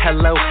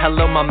 Hello,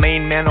 hello, my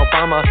main man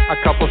Obama. A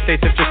couple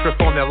states have just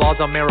reformed their laws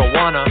on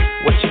marijuana.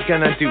 What you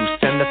gonna do,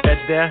 send the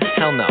feds there?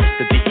 Hell no,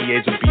 the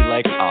DEAs would be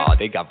like, aw,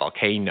 they got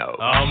volcanoes.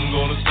 I'm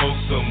gonna smoke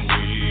some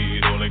weed,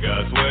 only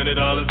got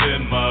 $20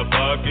 in my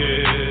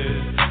pocket.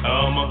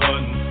 I'm a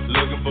hunting,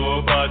 looking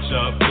for a pot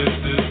shop, this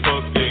is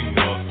fucking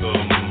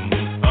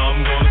awesome. I'm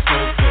gonna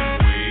smoke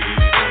some weed,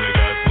 only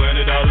got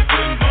 $20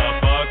 in my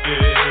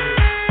pocket.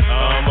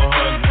 I'm a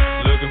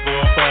hunting, looking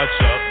for a pot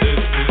shop, this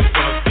is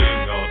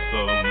fucking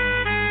awesome.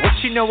 What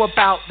you know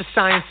about the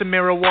science of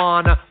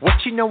marijuana?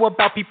 What you know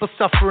about people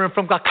suffering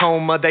from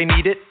glaucoma? They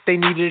need it,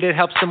 it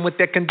helps them with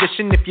their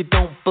condition. If you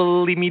don't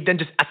believe me, then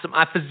just ask some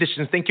eye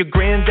physicians. Thank your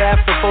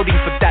granddad for voting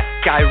for that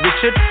guy.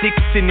 Richard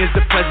Nixon is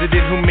the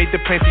president who made the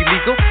plant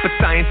illegal, but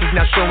science is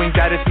now showing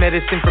that it's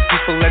medicine for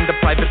people, and the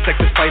private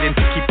sector's fighting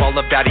to keep all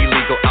of that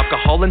illegal.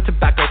 Alcohol and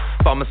tobacco,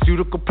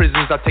 pharmaceutical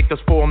prisons. I'll take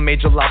those 4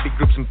 major lobby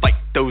groups and fight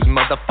those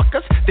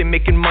motherfuckers. They're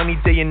making money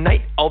day and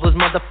night, all those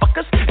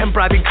motherfuckers, and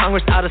bribing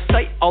Congress out of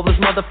sight, all those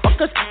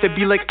motherfuckers. They'd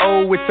be like,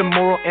 oh, it's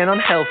immoral and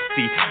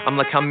unhealthy. I'm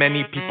like, how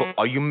many people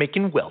are you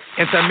making wealth?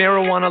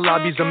 Anti-marijuana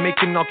lobbies are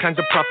making all kinds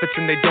of profits,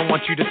 and they don't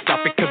want you to stop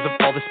it because of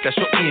all the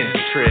special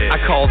interest. I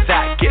call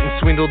that getting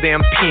swindled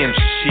and pimped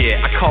shit.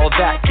 I call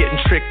that getting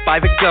tricked by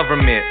the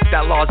government.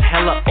 That law's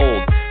hella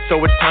old, so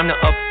it's time to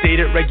update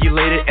it,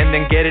 regulate it, and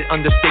then get it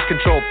under state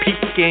control. Peak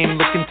game,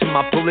 look into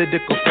my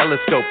political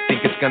telescope.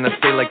 Think it's gonna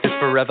stay like this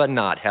forever?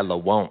 Not hella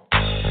won't.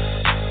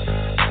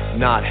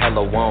 Not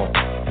hella won't.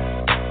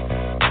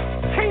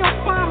 Hey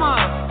Obama,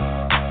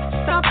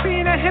 stop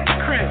being a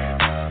hypocrite.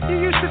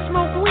 You used to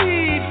smoke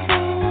weed,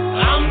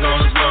 fool. I'm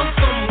gonna smoke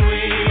some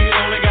weed,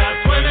 only got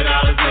 $20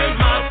 in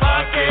my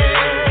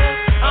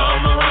pocket.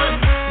 I'm a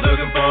hunting,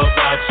 looking for a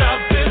pot shop,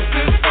 this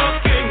is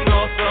fucking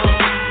awesome.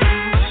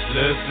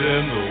 Let's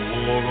end the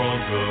war on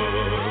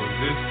drugs,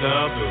 it's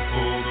time to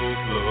pull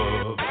those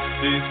gloves.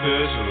 These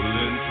special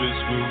interest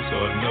groups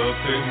are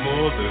nothing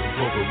more than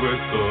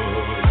corporate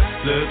thugs.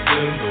 Let's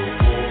end the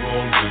war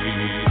on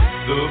weed,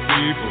 the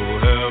people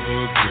have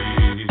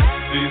agreed.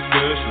 These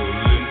special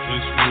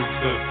interest groups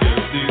have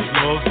kept these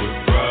laws with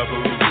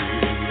bribery.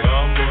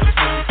 I'm gonna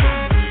smoke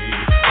some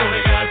weed,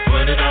 only got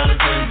 $20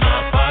 in my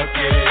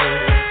pocket.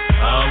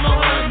 I'm a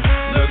hunting,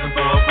 looking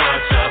for a pot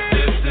shop,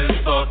 this is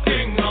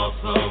fucking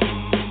awesome.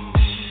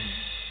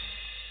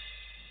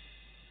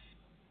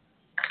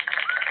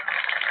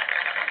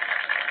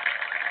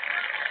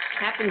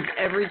 Happens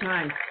every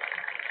time.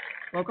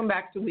 Welcome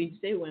back to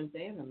Weedsday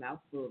Wednesday and a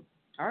mouthful of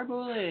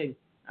carboling.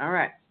 All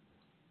right.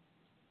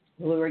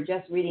 Well, we were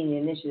just reading the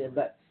initiative,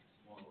 but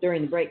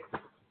during the break,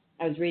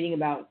 I was reading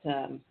about,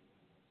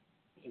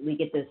 we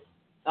get this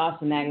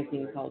awesome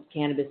magazine called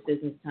Cannabis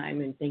Business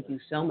Time, and thank you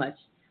so much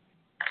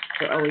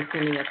for always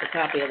sending us a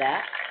copy of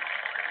that.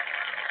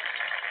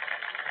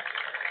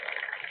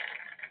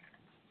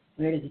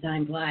 Where does the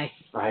time fly?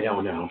 I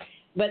don't know.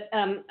 But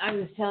I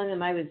was telling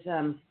them I was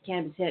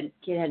cannabis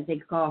kid had to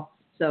take a call,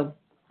 so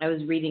I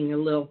was reading a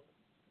little.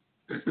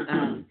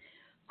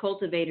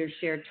 Cultivators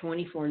share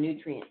 24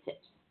 nutrient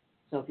tips.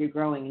 So if you're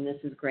growing, and this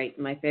is great,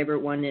 my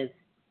favorite one is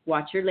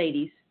watch your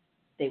ladies.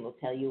 They will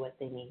tell you what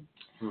they need.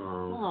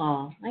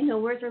 Oh, I know.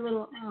 Where's our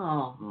little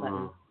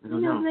button?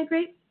 Isn't that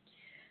great?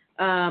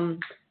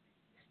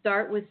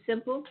 Start with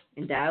simple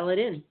and dial it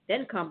in.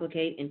 Then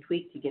complicate and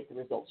tweak to get the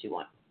results you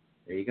want.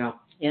 There you go.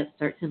 Yeah,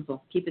 start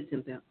simple. Keep it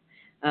simple.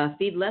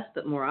 Feed less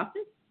but more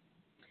often.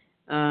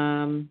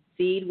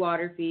 Feed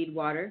water.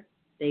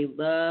 They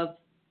love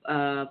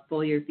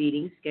foliar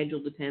feeding. Schedule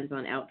depends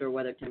on outdoor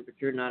weather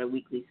temperature, not a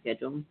weekly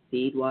schedule.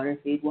 Feed water.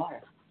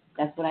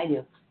 That's what I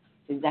do.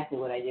 That's exactly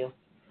what I do.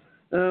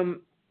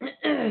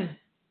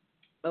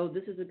 Oh,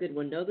 this is a good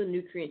one. Know the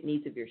nutrient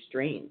needs of your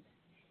strains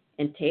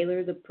and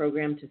tailor the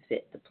program to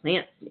fit the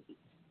plant's needs.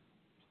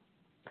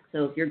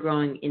 So if you're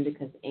growing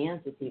indicas and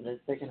sativas,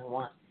 they're going to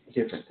want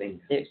different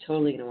things. They're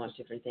totally going to want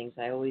different things.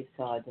 I always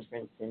saw a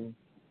difference in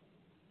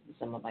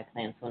some of my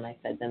plants when I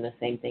fed them the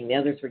same thing. The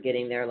others were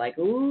getting there like,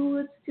 ooh,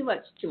 it's too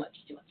much.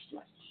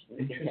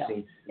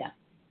 Interesting. Yeah,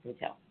 you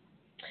can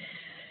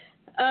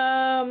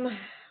tell.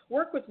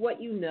 Work with what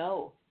you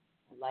know.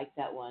 I like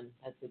that one.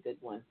 That's a good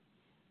one.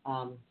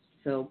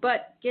 So,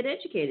 but get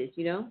educated,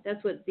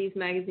 That's what these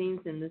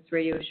magazines and this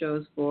radio show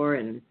is for.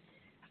 And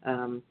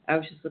I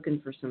was just looking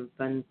for some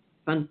fun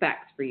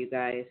facts for you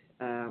guys.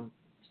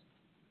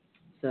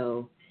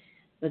 So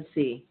let's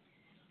see.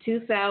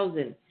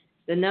 2000,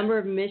 the number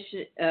of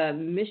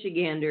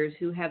Michiganders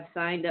who have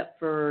signed up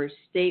for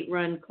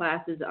state-run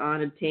classes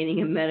on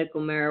obtaining a medical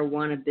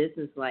marijuana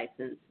business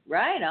license.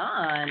 Right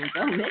on.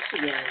 Go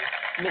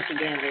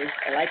Michiganders.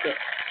 I like it.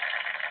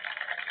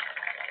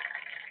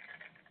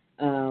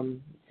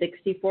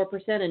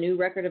 64%, a new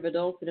record of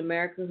adults in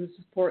America who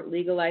support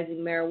legalizing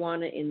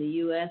marijuana in the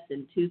U.S.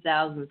 in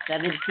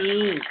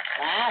 2017.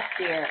 Last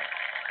year,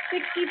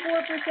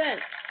 64%.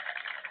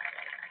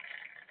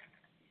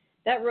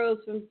 That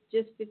rose from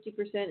just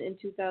 50% in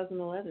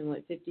 2011,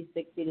 went 50,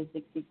 60 to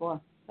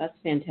 64. That's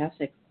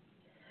fantastic.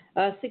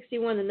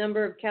 61, the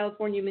number of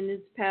California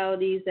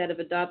municipalities that have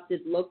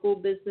adopted local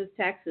business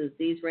taxes.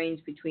 These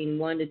range between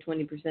 1 to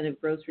 20% of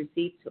gross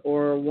receipts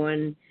or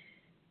 $1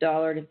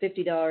 to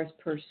 $50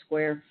 per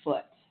square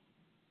foot.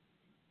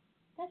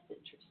 That's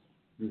interesting.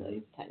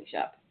 So, tiny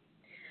shop.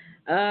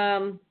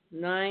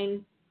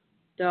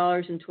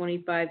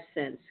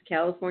 $9.25.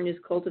 California's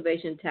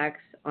cultivation tax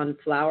on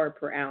flower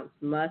per ounce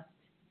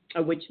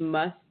which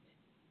must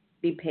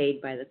be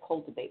paid by the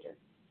cultivator.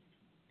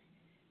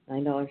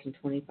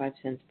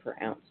 $9.25 per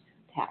ounce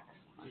tax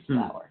on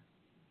flower.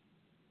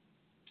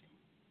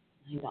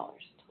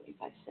 $9.25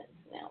 an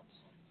ounce.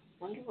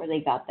 Wonder where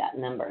they got that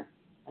number.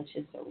 That's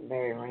just a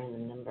very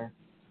random number.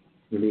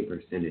 Maybe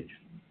percentage.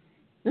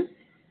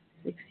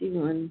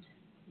 61.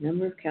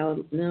 Number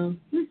of no.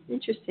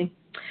 Interesting.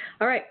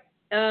 All right.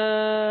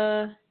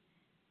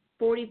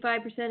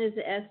 45% is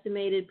the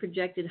estimated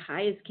projected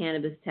highest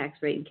cannabis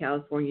tax rate in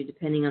California,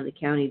 depending on the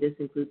county. This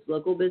includes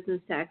local business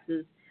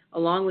taxes,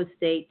 along with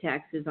state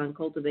taxes on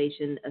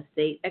cultivation, a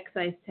state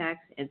excise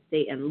tax, and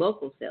state and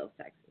local sales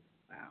taxes.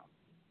 Wow.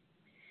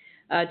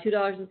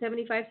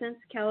 $2.75,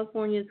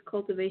 California's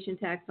cultivation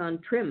tax on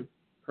trim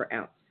per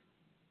ounce.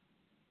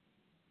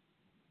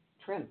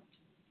 Trim,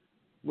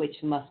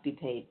 which must be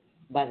paid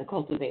by the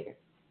cultivator.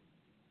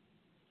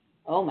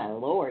 Oh, my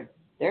Lord.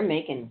 They're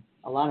making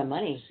a lot of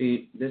money.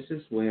 See, this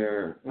is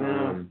where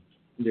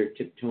they're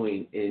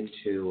tiptoeing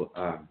into...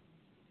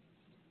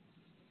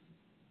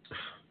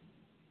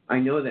 I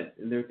know that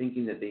they're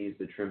thinking that they use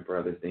the trim for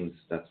other things.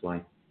 That's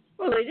why.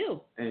 Well, they do.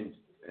 And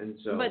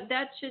so... But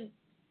that should...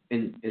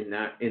 In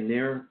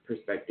their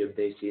perspective,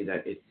 they see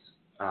that it's...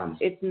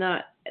 it's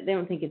not... They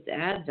don't think it's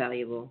as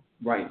valuable.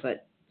 Right.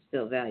 But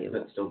still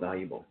valuable.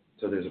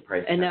 So there's a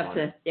price tag enough on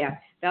to... it. Yeah.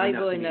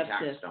 Valuable enough to...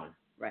 Be taxed on.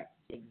 Right.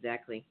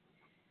 Exactly.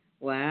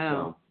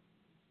 Wow.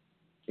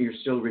 So you're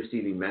still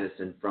receiving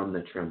medicine from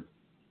the trim.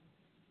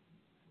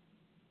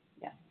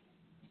 Yeah.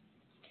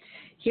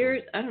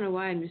 Here's, I don't know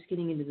why I'm just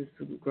getting into this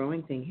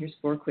growing thing. Here's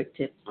 4 quick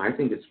tips. I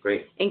think it's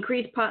great.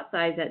 Increase pot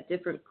size at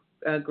different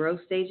growth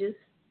stages.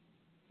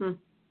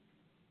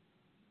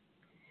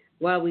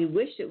 While we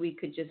wish that we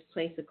could just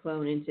place a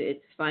clone into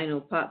its final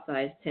pot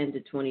size, 10 to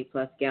 20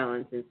 plus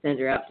gallons, and send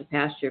her out to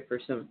pasture for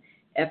some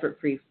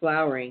effort-free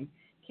flowering,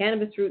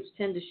 cannabis roots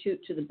tend to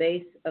shoot to the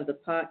base of the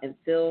pot and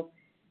fill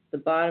the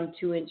bottom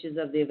 2 inches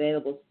of the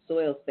available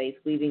soil space,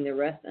 leaving the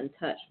rest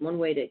untouched. One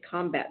way to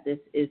combat this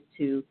is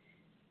to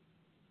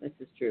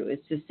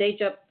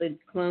stage up the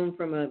clone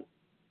from a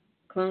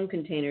clone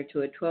container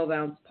to a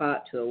 12-ounce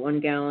pot to a 1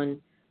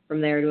 gallon,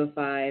 from there to a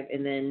 5,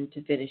 and then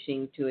to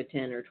finishing to a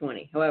 10 or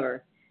 20.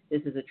 However,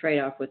 this is a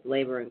trade-off with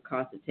labor and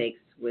cost it takes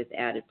with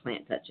added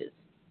plant touches.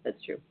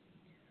 That's true.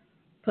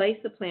 Place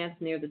the plants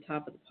near the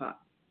top of the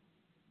pot.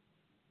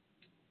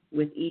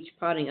 With each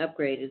potting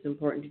upgrade, it is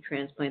important to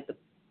transplant the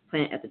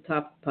plant at the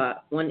top of the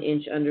pot, 1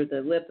 inch under the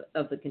lip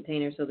of the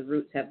container, so the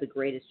roots have the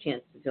greatest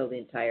chance to fill the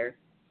entire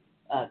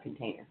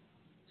container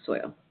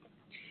soil.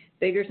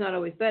 Bigger's not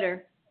always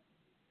better.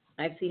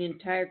 I've seen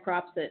entire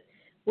crops that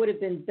would have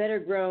been better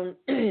grown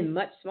in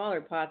much smaller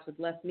pots with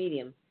less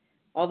medium.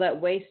 All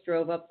that waste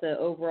drove up the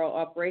overall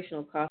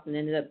operational cost and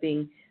ended up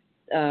being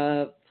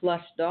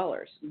flush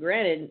dollars.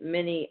 Granted,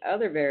 many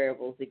other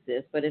variables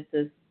exist, but if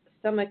the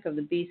stomach of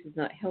the beast is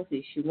not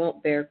healthy, she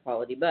won't bear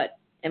quality bud.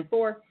 And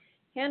 4,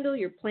 handle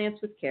your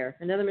plants with care.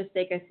 Another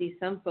mistake I see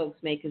some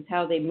folks make is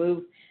how they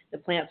move the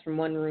plants from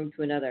one room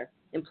to another.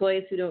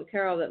 Employees who don't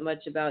care all that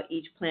much about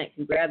each plant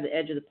can grab the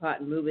edge of the pot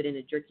and move it in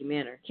a jerky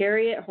manner.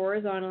 Carry it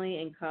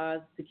horizontally and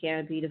cause the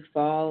canopy to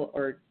fall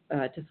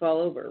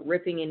over.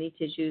 Ripping any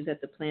tissues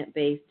at the plant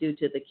base due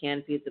to the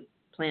canopy of the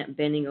plant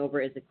bending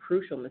over is a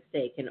crucial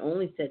mistake and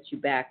only sets you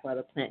back while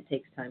the plant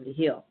takes time to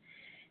heal.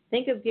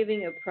 Think of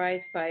giving a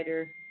prize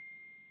fighter...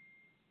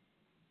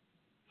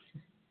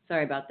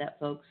 Sorry about that,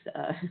 folks.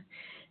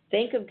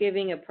 Think of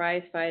giving a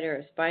prize fighter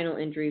a spinal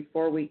injury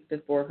 4 weeks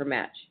before her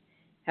match.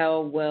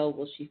 How well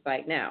will she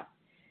fight now?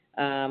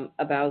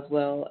 About as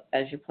well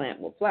as your plant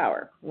will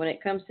flower. When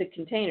it comes to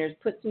containers,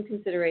 put some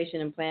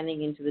consideration and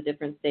planning into the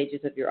different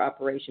stages of your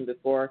operation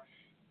before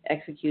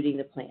executing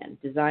the plan.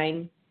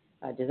 Design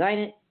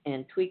it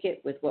and tweak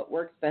it with what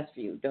works best for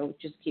you. Don't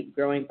just keep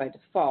growing by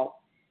default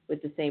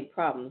with the same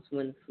problems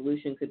when the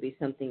solution could be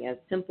something as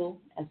simple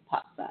as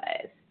pot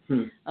size.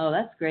 Oh,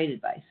 that's great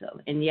advice.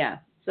 And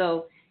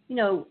so,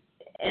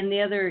 and the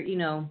other,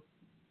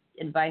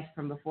 advice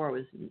from before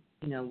was,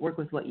 work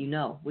with what you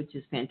know, which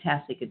is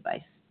fantastic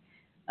advice.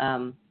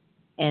 And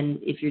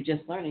if you're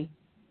just learning,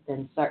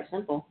 then start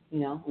simple,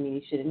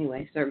 you should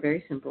anyway, start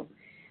very simple.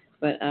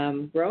 But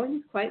growing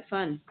is quite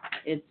fun.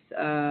 It's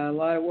a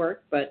lot of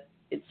work, but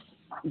it's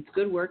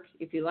good work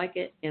if you like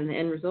it, and the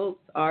end results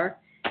are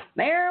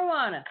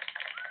marijuana.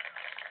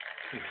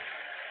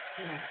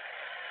 Yeah.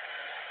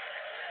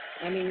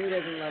 Who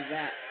doesn't love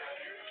that?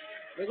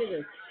 Look at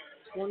this,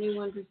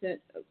 21%.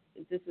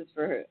 This is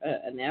for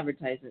an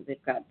advertisement.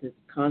 They've got this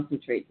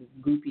concentrate, this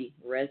goopy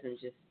resin.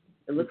 It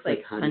looks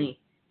like honey.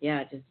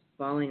 Yeah, just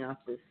falling off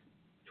this.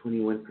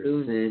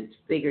 21%.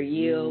 Bigger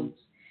yields.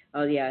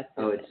 Oh yeah.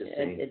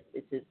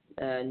 It's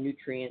a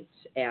nutrient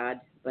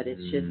ad, but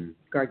it's just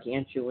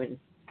gargantuan.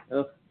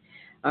 Ugh.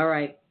 All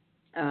right.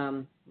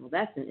 Well,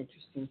 that's an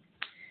interesting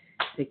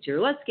picture.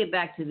 Let's get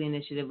back to the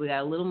initiative. We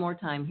got a little more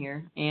time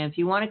here. And if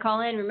you want to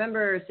call in,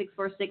 remember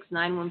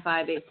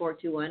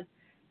 646-915-8421.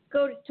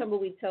 Go to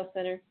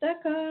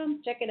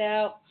tumbleweedshealthcenter.com. Check it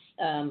out.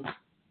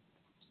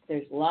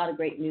 There's a lot of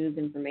great news,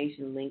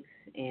 information, links,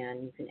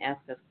 and you can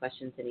ask us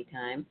questions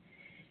anytime.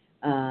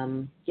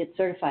 Get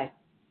certified.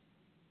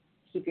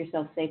 Keep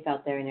yourself safe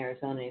out there in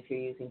Arizona. If you're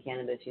using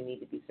cannabis, you need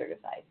to be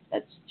certified.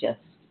 That's just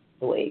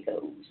the way it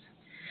goes.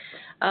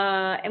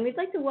 And we'd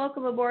like to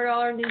welcome aboard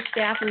all our new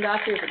staff and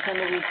doctors at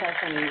Tumbleweed Health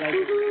Center. You guys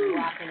are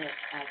rocking it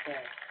out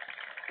there.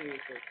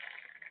 Seriously.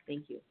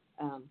 Thank you.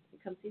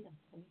 Come see them.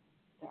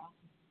 They're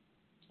awesome.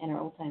 And our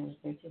old timers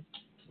there too.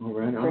 All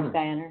right. First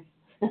guy on earth.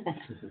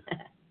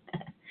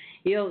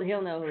 He'll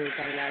know who we're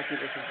talking about if he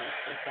listens to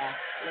the staff.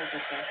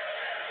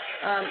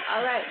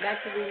 All right,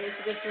 back to the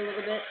initiative for a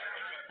little bit.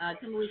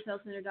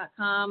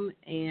 TumbleweedHealthCenter.com,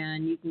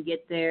 and you can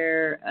get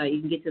there. You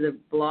can get to the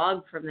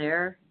blog from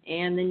there,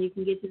 and then you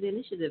can get to the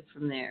initiative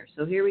from there.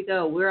 So here we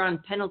go. We're on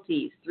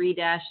penalties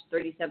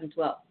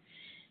 3-3712.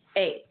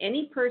 A,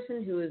 any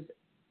person who is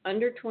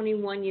under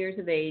 21 years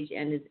of age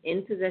and is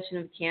in possession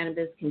of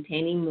cannabis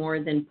containing more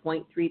than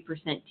 0.3%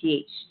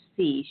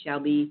 THC shall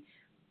be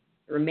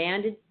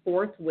remanded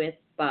forthwith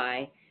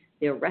by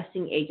the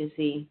arresting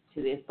agency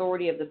to the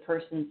authority of the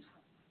person's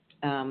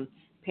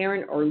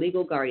parent or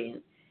legal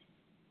guardian.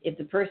 If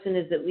the person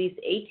is at least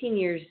 18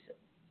 years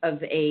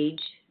of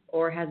age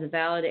or has a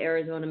valid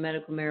Arizona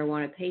medical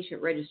marijuana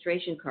patient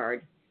registration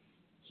card,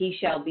 he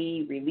shall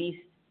be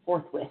released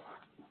forthwith.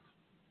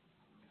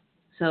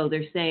 So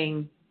they're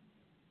saying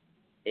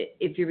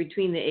if you're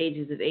between the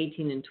ages of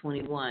 18 and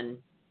 21,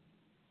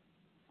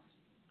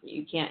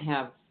 you can't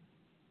have,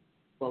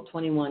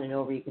 21 and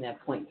over, you can have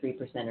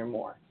 0.3% or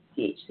more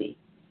THC,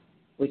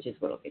 which is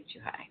what will get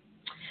you high.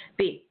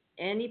 B,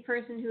 any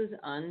person who is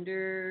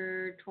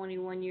under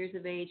 21 years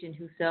of age and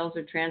who sells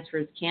or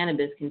transfers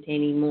cannabis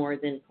containing more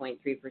than 0.3%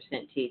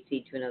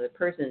 THC to another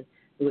person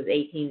who is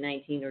 18,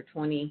 19, or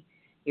 20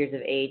 years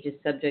of age is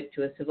subject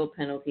to a civil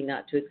penalty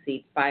not to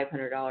exceed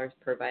 $500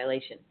 per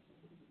violation.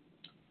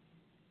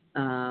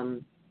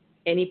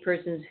 Any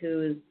person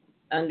who is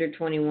under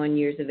 21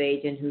 years of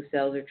age and who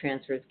sells or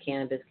transfers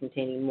cannabis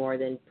containing more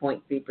than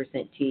 0.3%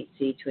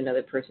 THC to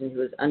another person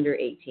who is under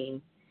 18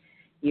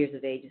 years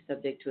of age is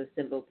subject to a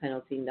civil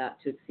penalty not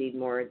to exceed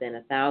more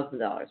than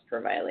 $1,000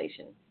 per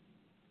violation.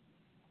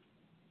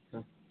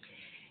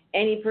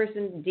 Any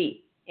person,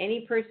 D,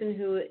 any person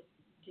who, did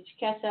you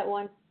catch that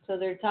one? So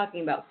they're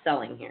talking about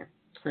selling here.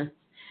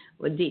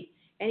 Well, D,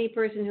 any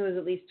person who is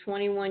at least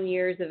 21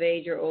 years of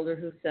age or older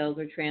who sells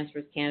or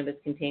transfers cannabis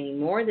containing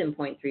more than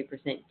 0.3%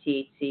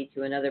 THC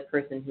to another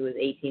person who is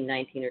 18,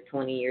 19, or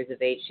 20 years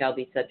of age shall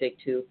be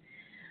subject to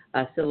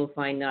a civil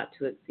fine not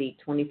to exceed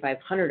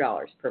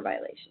 $2,500 per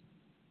violation.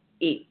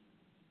 E,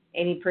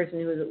 any person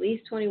who is at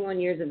least 21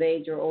 years of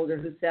age or older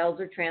who sells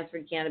or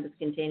transferred cannabis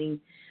containing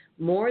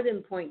more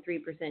than 0.3%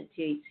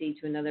 THC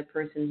to another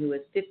person who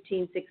is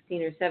 15,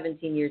 16, or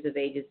 17 years of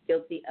age is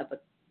guilty of a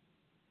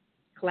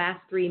Class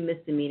 3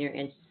 misdemeanor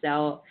and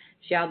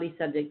shall be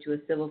subject to a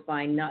civil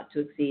fine not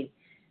to exceed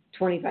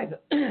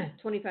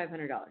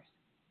 $2,500.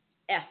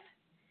 F,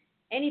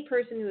 any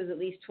person who is at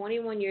least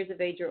 21 years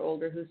of age or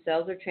older who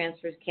sells or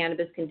transfers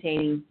cannabis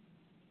containing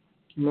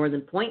more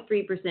than 0.3%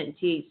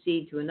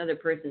 THC to another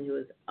person who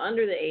is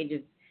under the age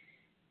of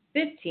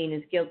 15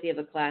 is guilty of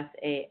a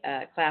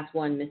Class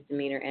 1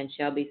 misdemeanor and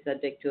shall be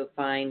subject to a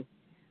fine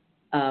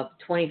of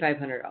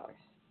 $2,500.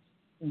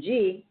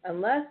 G,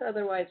 unless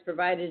otherwise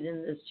provided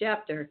in this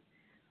chapter,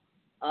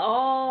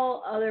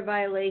 all other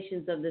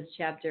violations of this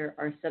chapter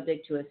are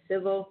subject to a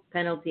civil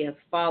penalty as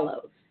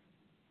follows.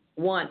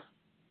 1,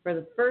 for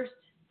the first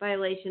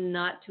violation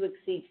not to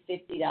exceed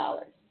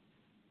 $50.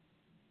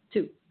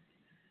 2,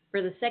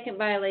 for the second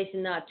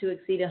violation not to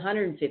exceed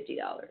 $150.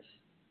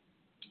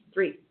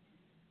 3,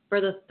 for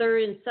the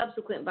third and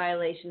subsequent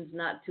violations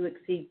not to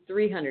exceed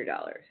 $300.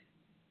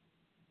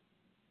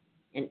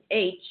 And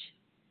H,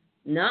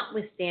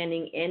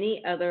 notwithstanding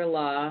any other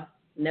law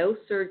No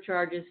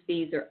surcharges,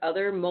 fees, or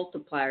other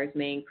multipliers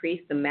may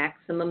increase the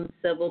maximum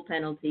civil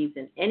penalties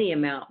in any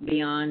amount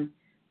beyond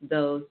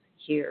those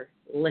here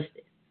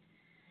listed.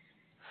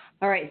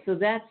 All right, so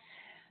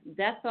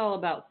that's all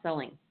about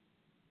selling,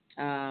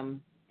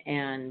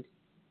 and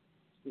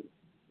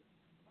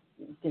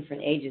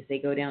different ages. They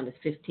go down to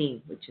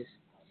 15, which is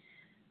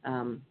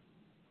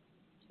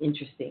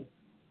interesting.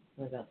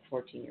 What about the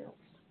 14-year-olds?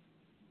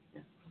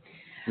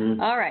 Yeah.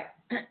 All right.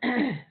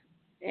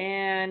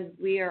 And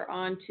we are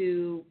on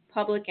to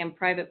public and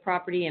private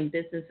property and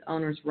business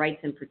owners' rights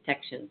and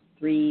protections,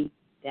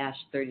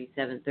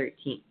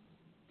 3-3713.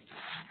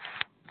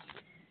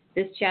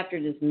 This chapter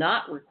does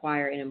not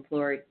require an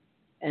employer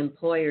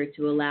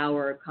to allow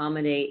or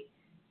accommodate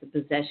the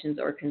possessions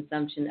or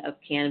consumption of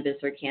cannabis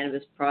or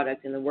cannabis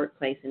products in the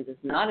workplace and does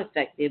not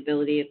affect the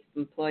ability of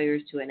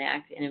employers to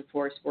enact and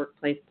enforce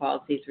workplace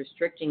policies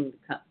restricting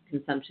the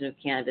consumption of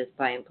cannabis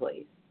by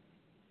employees.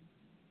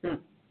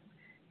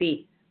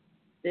 B.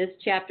 This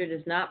chapter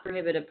does not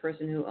prohibit a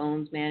person who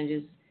owns,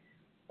 manages,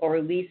 or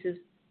leases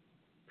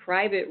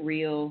private,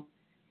 real,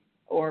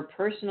 or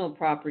personal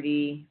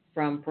property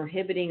from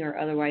prohibiting or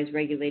otherwise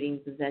regulating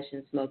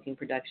possession, smoking,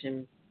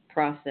 production,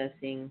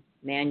 processing,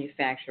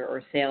 manufacture,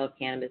 or sale of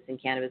cannabis and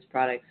cannabis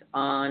products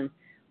on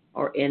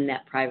or in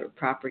that private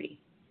property.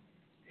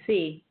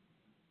 C.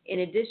 In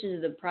addition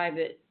to the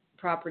private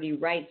property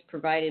rights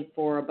provided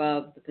for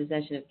above, the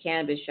possession of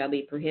cannabis shall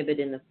be prohibited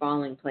in the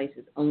following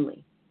places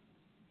only.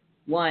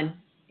 1.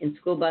 In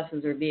school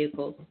buses or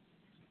vehicles.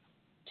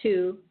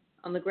 2.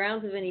 On the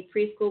grounds of any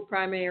preschool,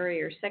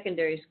 primary, or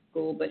secondary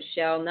school, but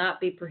shall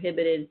not be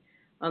prohibited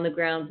on the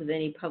grounds of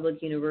any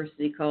public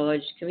university,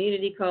 college,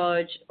 community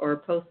college, or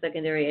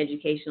post-secondary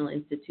educational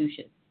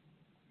institution.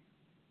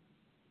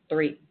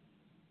 3.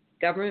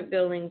 Government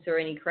buildings or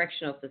any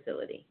correctional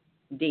facility.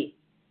 D.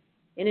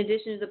 In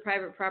addition to the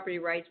private property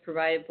rights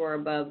provided for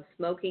above,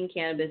 smoking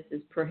cannabis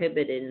is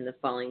prohibited in the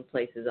following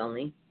places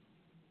only.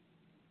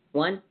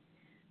 1.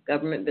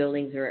 Government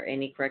buildings or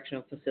any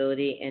correctional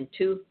facility, and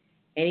 2,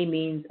 any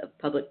means of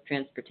public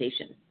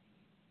transportation.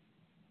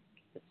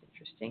 That's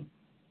interesting.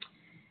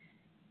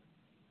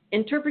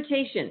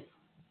 Interpretation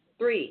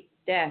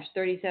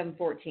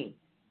 3-3714.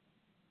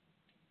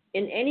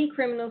 In any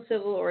criminal,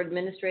 civil, or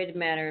administrative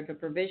matter, if a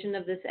provision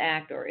of this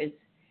act or its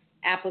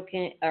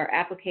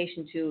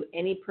application to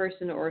any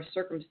person or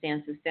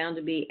circumstance is found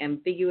to be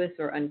ambiguous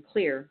or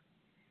unclear,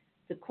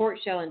 the court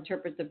shall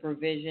interpret the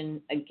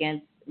provision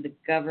against the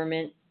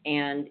government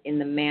and in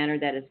the manner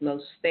that is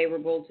most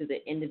favorable to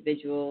the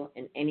individual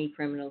in any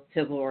criminal,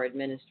 civil, or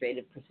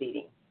administrative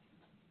proceeding.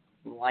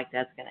 Like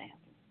that's going to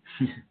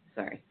happen.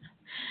 Sorry.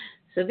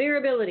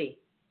 Severability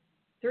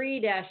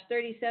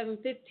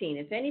 3-3715.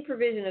 If any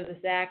provision of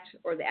this act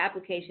or the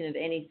application of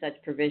any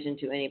such provision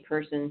to any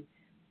person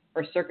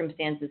or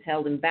circumstance is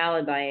held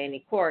invalid by any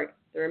court,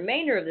 the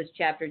remainder of this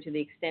chapter, to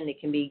the extent it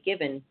can be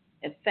given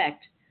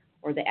effect,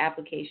 or the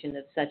application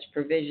of such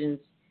provisions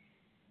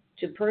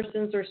to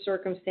persons or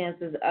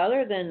circumstances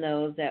other than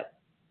those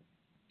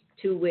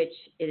to which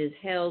it is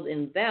held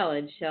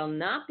invalid, shall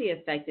not be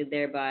affected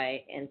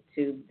thereby, and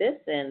to this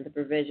end the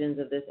provisions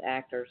of this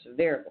act are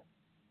severable.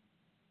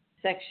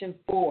 Section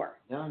 4.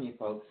 Down you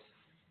folks.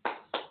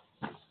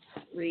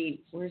 Read.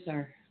 Where's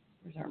our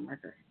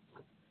marker?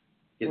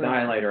 Get the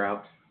highlighter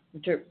out.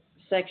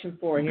 Section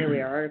 4. Here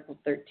we are. Article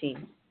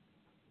 13.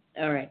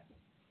 All right.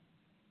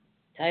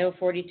 Title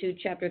 42,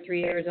 Chapter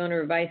 3, Arizona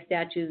Revised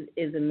Statutes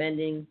is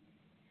amended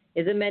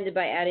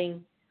by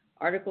adding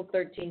Article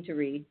 13 to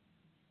read.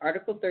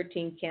 Article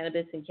 13,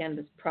 Cannabis and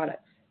Cannabis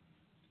Products.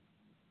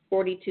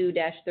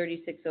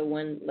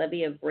 42-3601,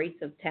 Levy of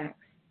Rates of Tax.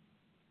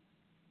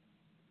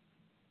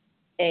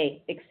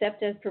 A.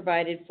 Except as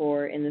provided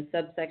for in the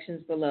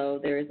subsections below,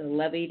 there is a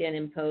levied and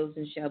imposed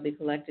and shall be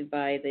collected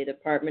by the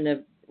Department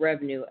of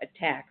Revenue a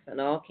tax on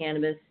all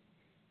cannabis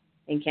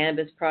and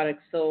cannabis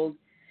products sold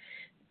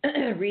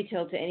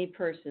retail to any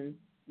person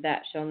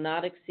that shall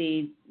not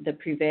exceed the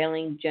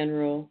prevailing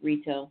general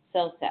retail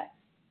sales tax.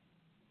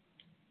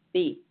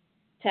 B.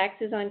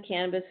 Taxes on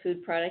cannabis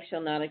food products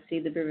shall not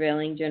exceed the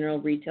prevailing general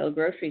retail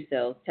grocery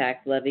sales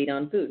tax levied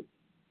on food.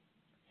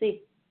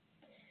 C.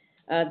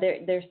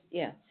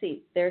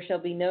 C. There shall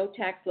be no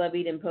tax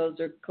levied, imposed,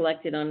 or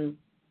collected on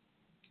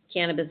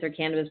cannabis or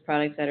cannabis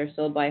products that are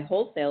sold by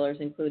wholesalers,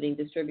 including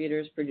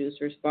distributors,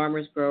 producers,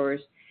 farmers,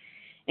 growers,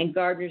 and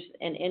gardeners,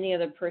 and any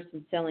other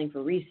person selling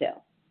for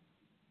resale.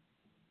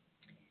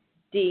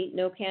 D.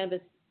 No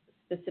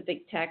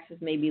cannabis-specific taxes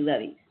may be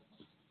levied.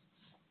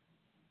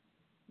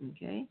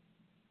 Okay.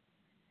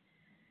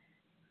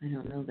 I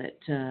don't know that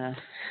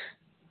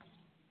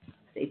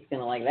state's going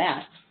to like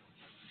that.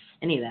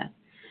 Any of that.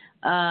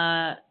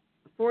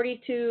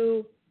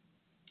 42-3602.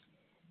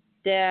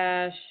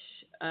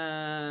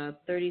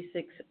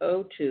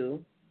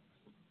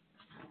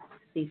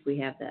 See if we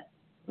have that.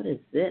 What is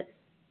this?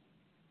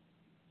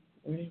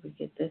 Where did we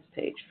get this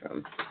page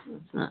from?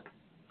 It's not.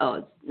 Oh,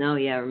 it's, no,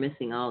 yeah, we're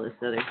missing all this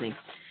other thing.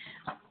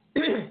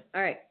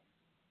 All right.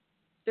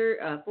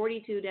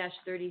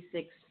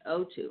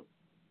 42-3602.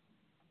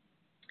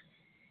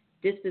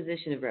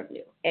 Disposition of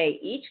revenue. A,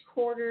 each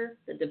quarter,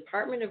 the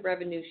Department of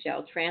Revenue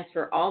shall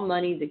transfer all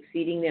monies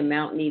exceeding the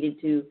amount needed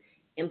to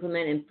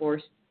implement and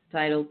enforce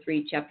Title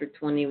III, Chapter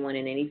 21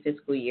 in any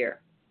fiscal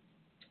year.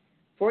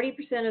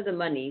 40% of the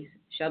monies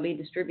shall be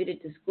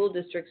distributed to school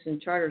districts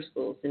and charter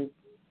schools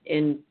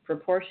in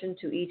proportion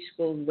to each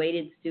school's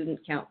weighted student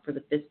count for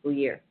the fiscal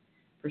year.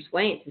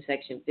 Pursuant to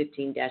Section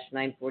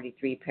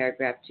 15-943,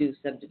 Paragraph 2,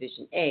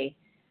 Subdivision A,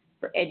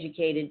 for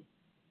educated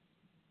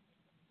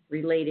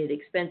related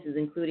expenses,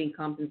 including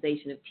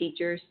compensation of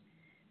teachers,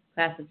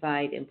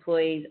 classified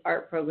employees,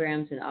 art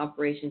programs, and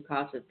operation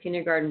costs of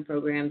kindergarten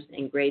programs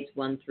and grades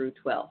 1 through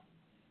 12.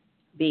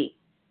 B,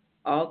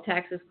 all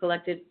taxes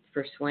collected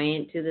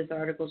pursuant to this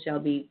article shall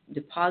be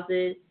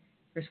deposited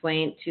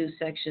pursuant to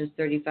Sections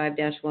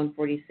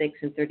 35-146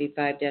 and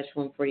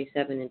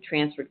 35-147 and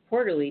transferred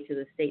quarterly to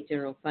the State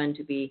General Fund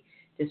to be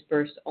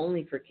dispersed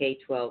only for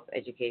K-12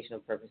 educational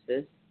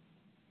purposes.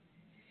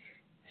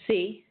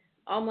 C,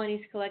 all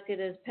monies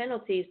collected as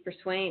penalties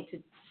pursuant to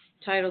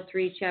Title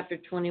III, Chapter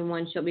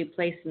 21 shall be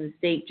placed in the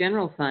State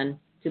General Fund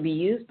to be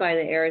used by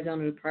the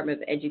Arizona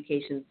Department of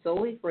Education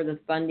solely for the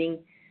funding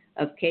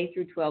of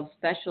K-12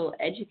 special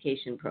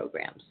education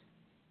programs.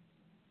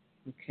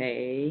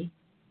 Okay.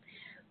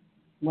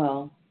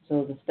 Well,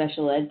 so the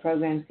special ed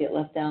programs get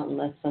left out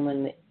unless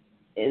someone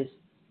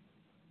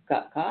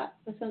got caught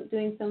with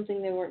doing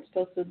something they weren't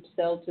supposed to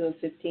sell to a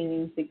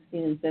 15,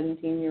 16, and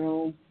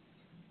 17-year-old.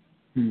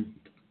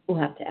 We'll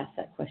have to ask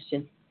that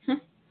question.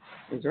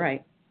 He's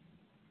right.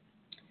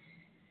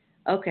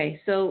 Okay,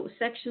 so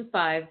Section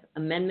 5,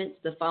 amendments.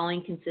 The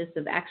following consists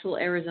of actual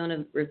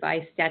Arizona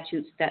revised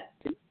statutes that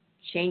the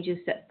changes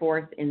set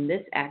forth in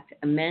this act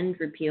amend,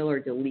 repeal, or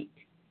delete.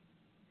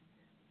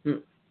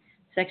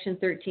 Section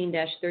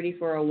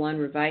 13-3401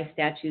 revised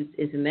statutes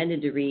is amended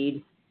to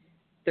read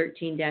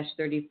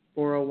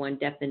 13-3401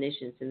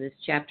 definitions in this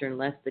chapter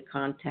unless the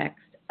context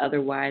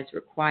otherwise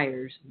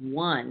requires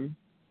 1.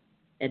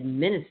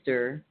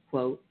 Administer,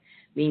 quote,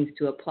 means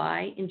to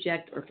apply,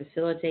 inject, or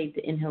facilitate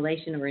the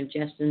inhalation or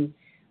ingestion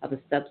of a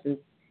substance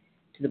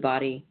to the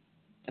body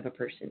of a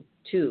person.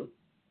 2.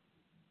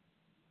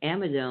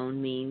 Amidone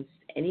means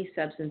any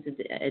substance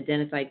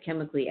identified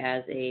chemically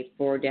as a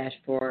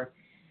 4-4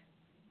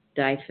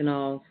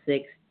 diphenol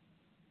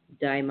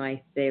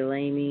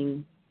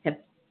 6-dimethylamine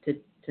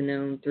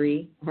heptatone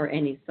 3 or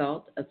any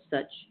salt of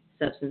such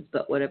substance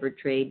but whatever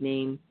trade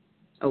name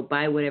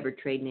by whatever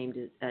trade name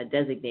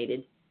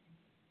designated.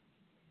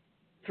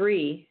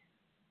 3,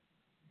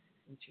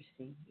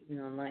 interesting,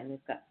 even online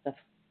they've got stuff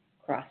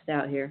crossed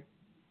out here.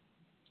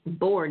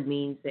 Board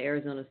means the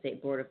Arizona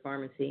State Board of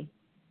Pharmacy.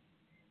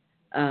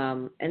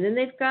 And then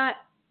they've got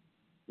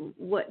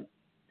what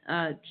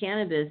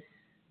cannabis,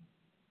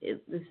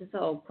 this is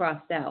all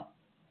crossed out,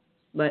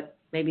 but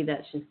maybe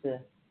that's just a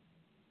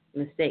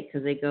mistake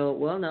because they go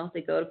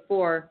to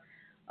 4.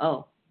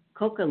 Oh,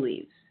 coca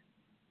leaves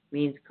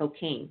means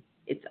cocaine.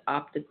 It's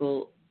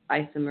optical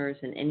isomers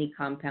in any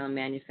compound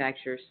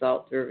manufacture,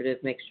 salt,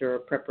 derivative, mixture, or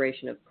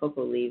preparation of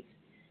cocoa leaves,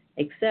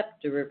 except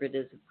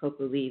derivatives of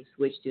cocoa leaves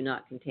which do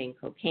not contain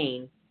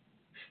cocaine,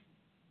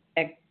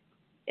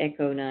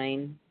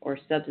 econine, or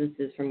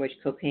substances from which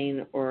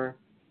cocaine or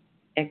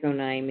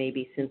econine may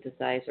be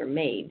synthesized or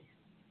made.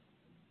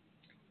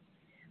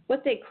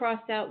 What they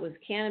crossed out was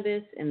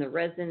cannabis and the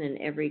resin and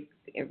every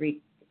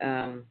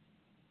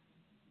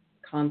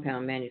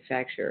compound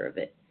manufacturer of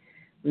it.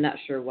 I'm not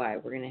sure why.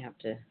 We're going to have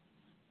to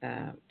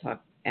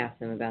ask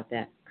them about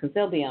that because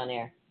they'll be on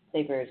air.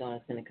 Safe Arizona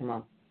is going to come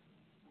on.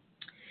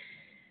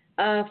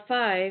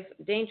 5,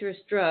 dangerous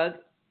drug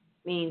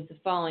means the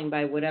following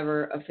by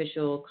whatever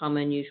official,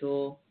 common,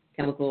 usual,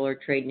 chemical, or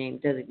trade name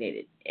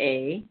designated.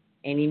 A,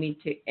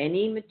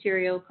 any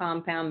material,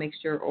 compound,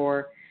 mixture,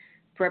 or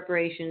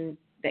preparation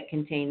that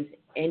contains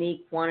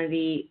any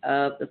quantity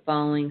of the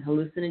following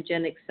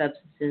hallucinogenic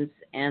substances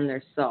and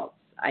their salts,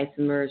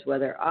 isomers,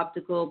 whether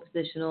optical,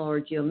 positional, or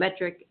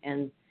geometric,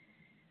 and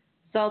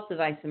salts of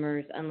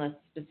isomers, unless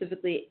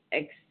specifically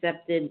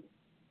accepted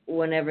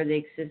whenever the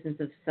existence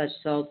of such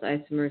salts,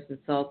 isomers, and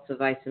salts of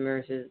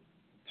isomers is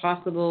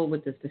possible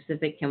with a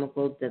specific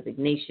chemical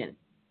designation.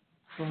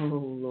 Oh,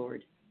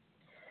 Lord.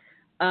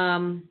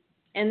 And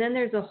then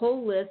there's a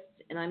whole list,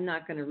 and I'm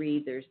not going to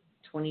read. There's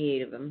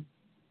 28 of them,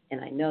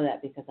 and I know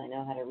that because I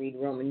know how to read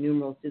Roman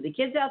numerals. Do the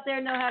kids out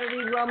there know how to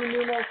read Roman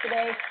numerals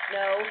today?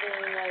 No, they don't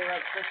even know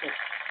like this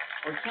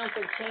or count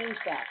their change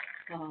back.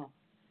 Oh,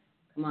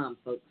 come on,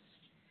 folks.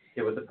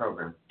 Get with the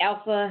program.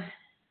 Alpha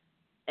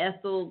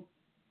ethyl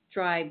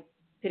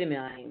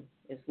triptylamine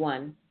is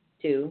 1.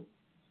 2.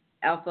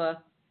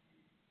 Alpha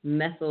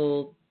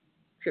methyl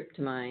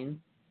tryptamine,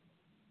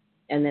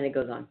 and then it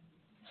goes on.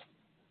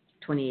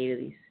 28 of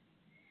these.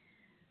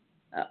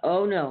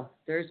 Oh no,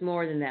 there's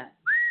more than that.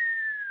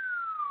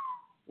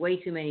 Way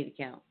too many to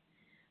count.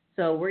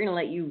 So we're going to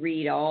let you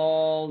read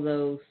all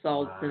those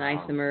salts and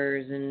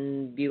isomers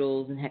and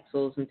butyls and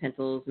hexyls and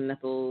pentyls and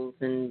methyls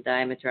and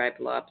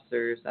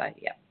dimetrypolopsers.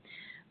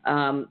 There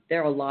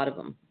are a lot of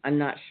them. I'm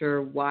not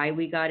sure why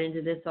we got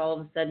into this all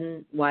of a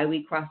sudden, why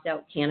we crossed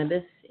out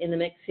cannabis in the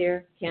mix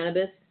here,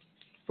 cannabis.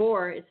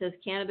 4, it says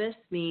cannabis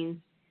means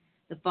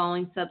the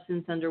following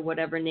substance under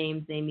whatever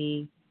names they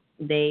may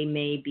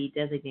be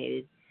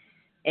designated.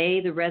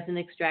 A, the resin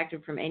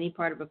extracted from any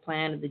part of a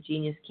plant of the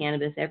genus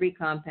cannabis, every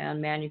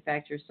compound,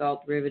 manufacture,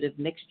 salt, derivative,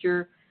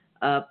 mixture,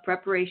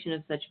 preparation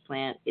of such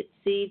plant, its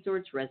seeds or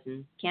its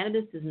resin.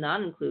 Cannabis does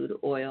not include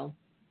oil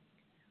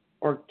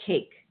or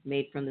cake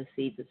made from the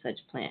seeds of such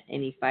plant,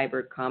 any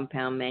fiber,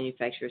 compound,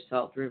 manufacture,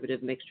 salt,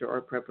 derivative, mixture,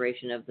 or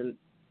preparation of the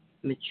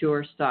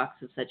mature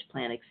stalks of such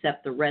plant,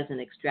 except the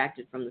resin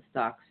extracted from the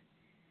stalks,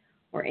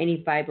 or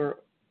any fiber,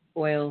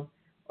 oil,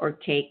 or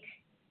cake,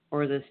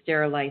 or the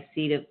sterilized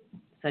seed of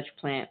such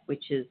plant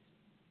which is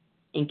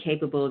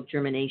incapable of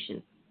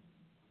germination.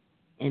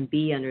 And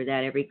B, under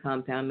that, every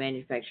compound,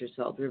 manufacture,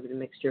 salt, derivative,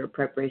 mixture, or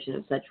preparation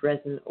of such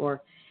resin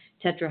or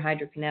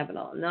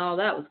tetrahydrocannabinol. No,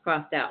 that was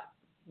crossed out.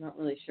 I'm not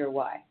really sure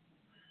why.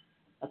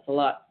 That's a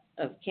lot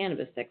of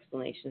cannabis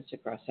explanations to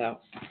cross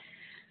out.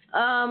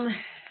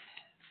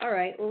 All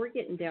right, well, we're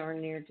getting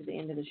down near to the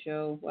end of the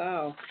show.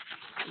 Wow,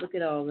 look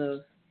at all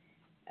those.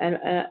 And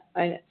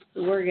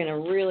we're going to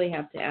really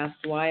have to ask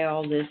why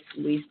all this,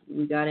 we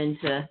got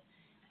into,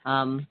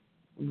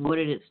 what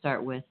did it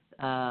start with?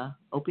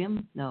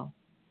 Opium? No.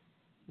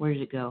 Where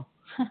did it go?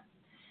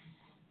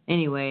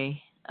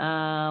 Anyway, we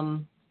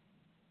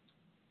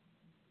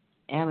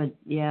went,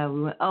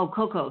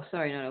 cocoa.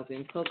 Sorry, not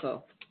opium,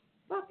 cocoa.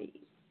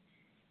 Coffee.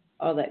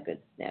 All that good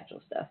natural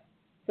stuff.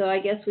 So I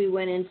guess we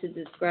went in to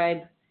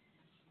describe,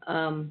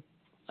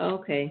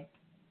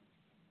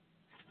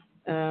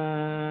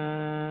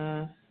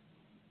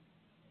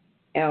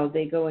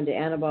 they go into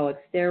anabolic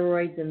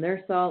steroids in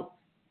their salts.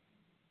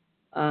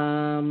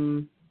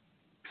 Wow.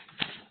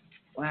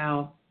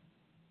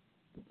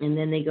 And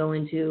then they go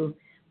into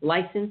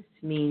licensed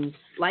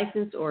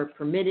or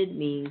permitted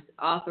means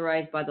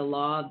authorized by the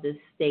law of this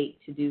state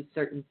to do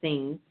certain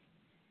things.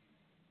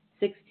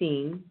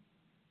 16.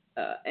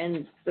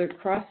 And they're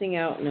crossing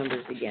out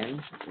numbers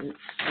again.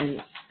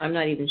 And I'm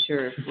not even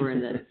sure if we're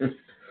in the...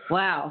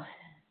 Wow.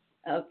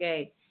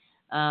 Okay.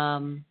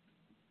 That's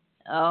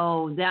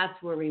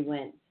where we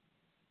went.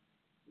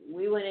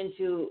 We went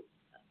into...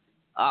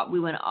 we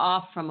went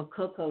off from a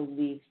cocoa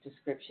leaf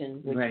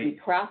description, which we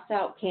crossed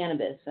out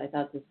cannabis. I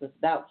thought this was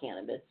about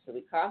cannabis. So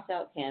we crossed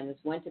out cannabis,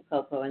 went to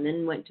cocoa, and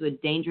then went to a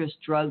dangerous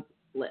drug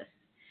list.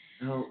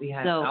 Oh, we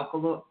had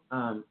alkaloids.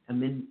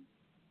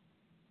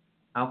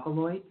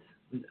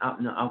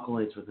 No,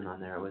 alkaloids wasn't on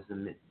there. It was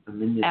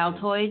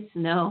Altoids?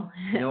 No.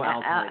 No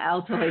altoids.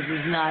 Altoids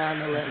was not on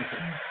the list.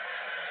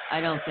 I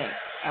don't think.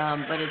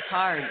 But it's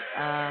hard.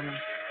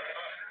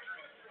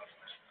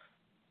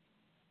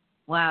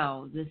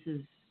 Wow, this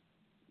is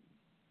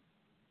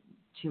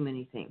too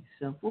many things.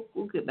 So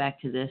we'll get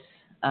back to this.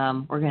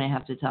 We're going to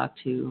have to talk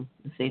to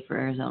the Safer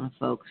Arizona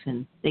folks,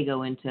 and they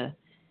go into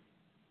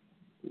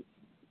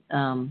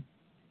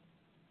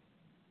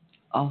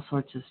all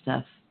sorts of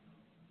stuff.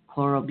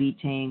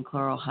 Chlorobutane,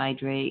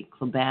 chlorohydrate,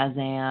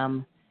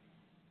 clobazam,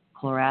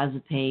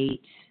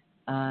 chlorazepate,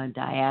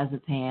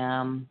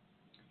 diazepam,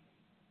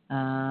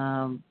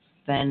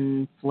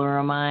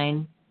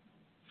 fenfluramine,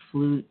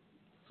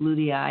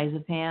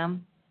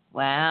 fludiazepam.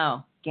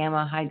 Wow.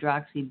 Gamma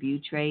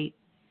hydroxybutrate,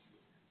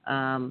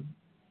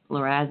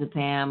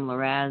 lorazepam,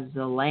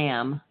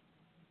 lorazolam,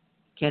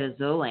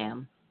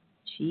 ketazolam.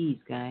 Jeez,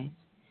 guys.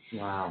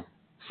 Wow.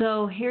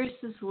 So here's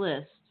this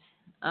list.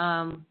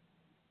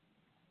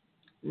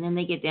 And then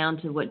they get down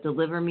to what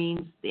deliver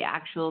means, the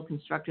actual,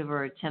 constructive,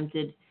 or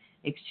attempted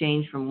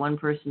exchange from one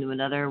person to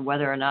another,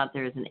 whether or not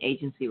there is an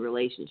agency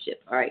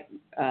relationship. All right,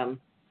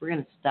 we're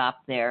going to stop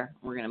there.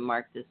 We're going to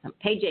mark this on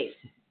page 8.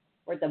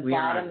 We're at the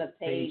bottom of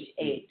page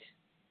 8.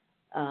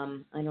 I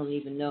don't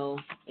even know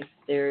if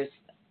there's,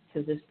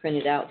 because this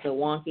printed out so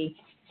wonky.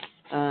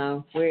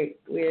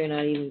 We're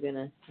not even going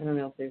to, I don't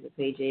know if there's a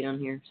page 8 on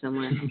here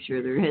somewhere. I'm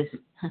sure there is.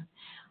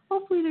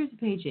 Hopefully there's a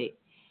page 8.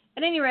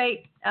 At any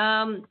rate,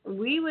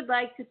 we would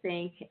like to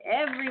thank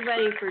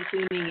everybody for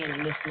tuning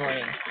in this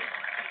morning.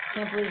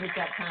 Can't believe it's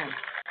that time.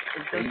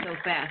 It goes so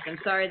fast. I'm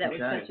sorry that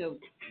was such a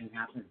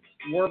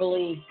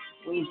warbly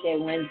Weedsday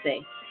Wednesday,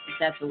 if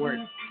that's a word.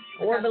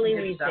 Warbly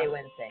Weedsday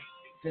Wednesday.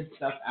 Good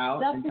stuff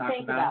out Stuff and to talk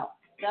think about.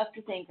 Stuff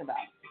to think about.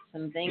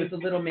 Some things. With a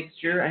little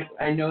mixture.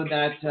 I know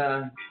that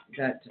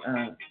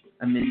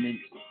amendment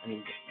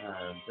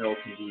bill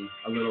can be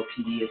a little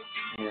tedious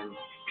and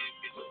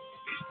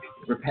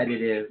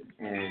repetitive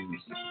and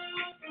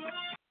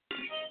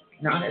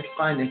not as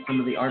fun as some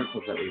of the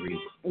articles that we read.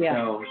 Yeah.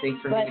 So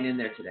thanks for hanging in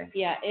there today.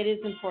 Yeah, it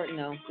is important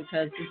though,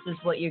 because this is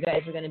what you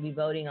guys are going to be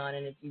voting on,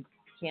 and if you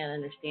can't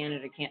understand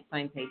it or can't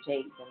find page 8, then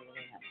you're going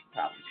to have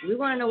problems. We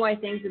want to know why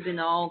things have been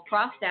all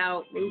crossed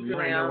out, moved around. We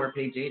want to know where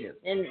page 8 is.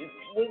 And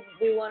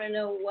we want to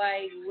know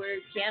why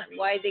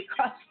they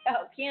crossed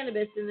out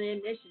cannabis in the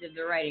initiative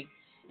they're writing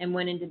and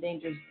went into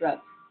dangerous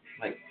drugs.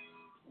 Like,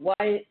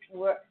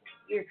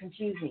 you're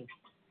confusing.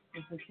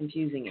 This is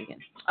confusing again.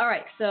 All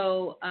right,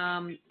 so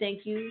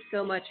thank you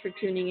so much for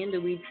tuning in to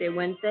Weedsday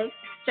Wednesday.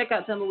 Check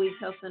out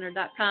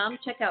tumbleweedshealthcenter.com.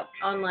 Check out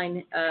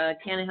online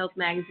Canna Health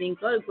Magazine.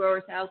 Go to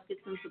Grower's House, get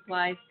some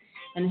supplies,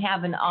 and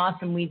have an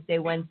awesome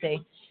Weedsday Wednesday.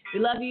 We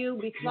love you.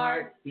 Be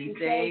smart, be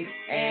safe,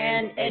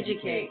 and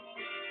educate.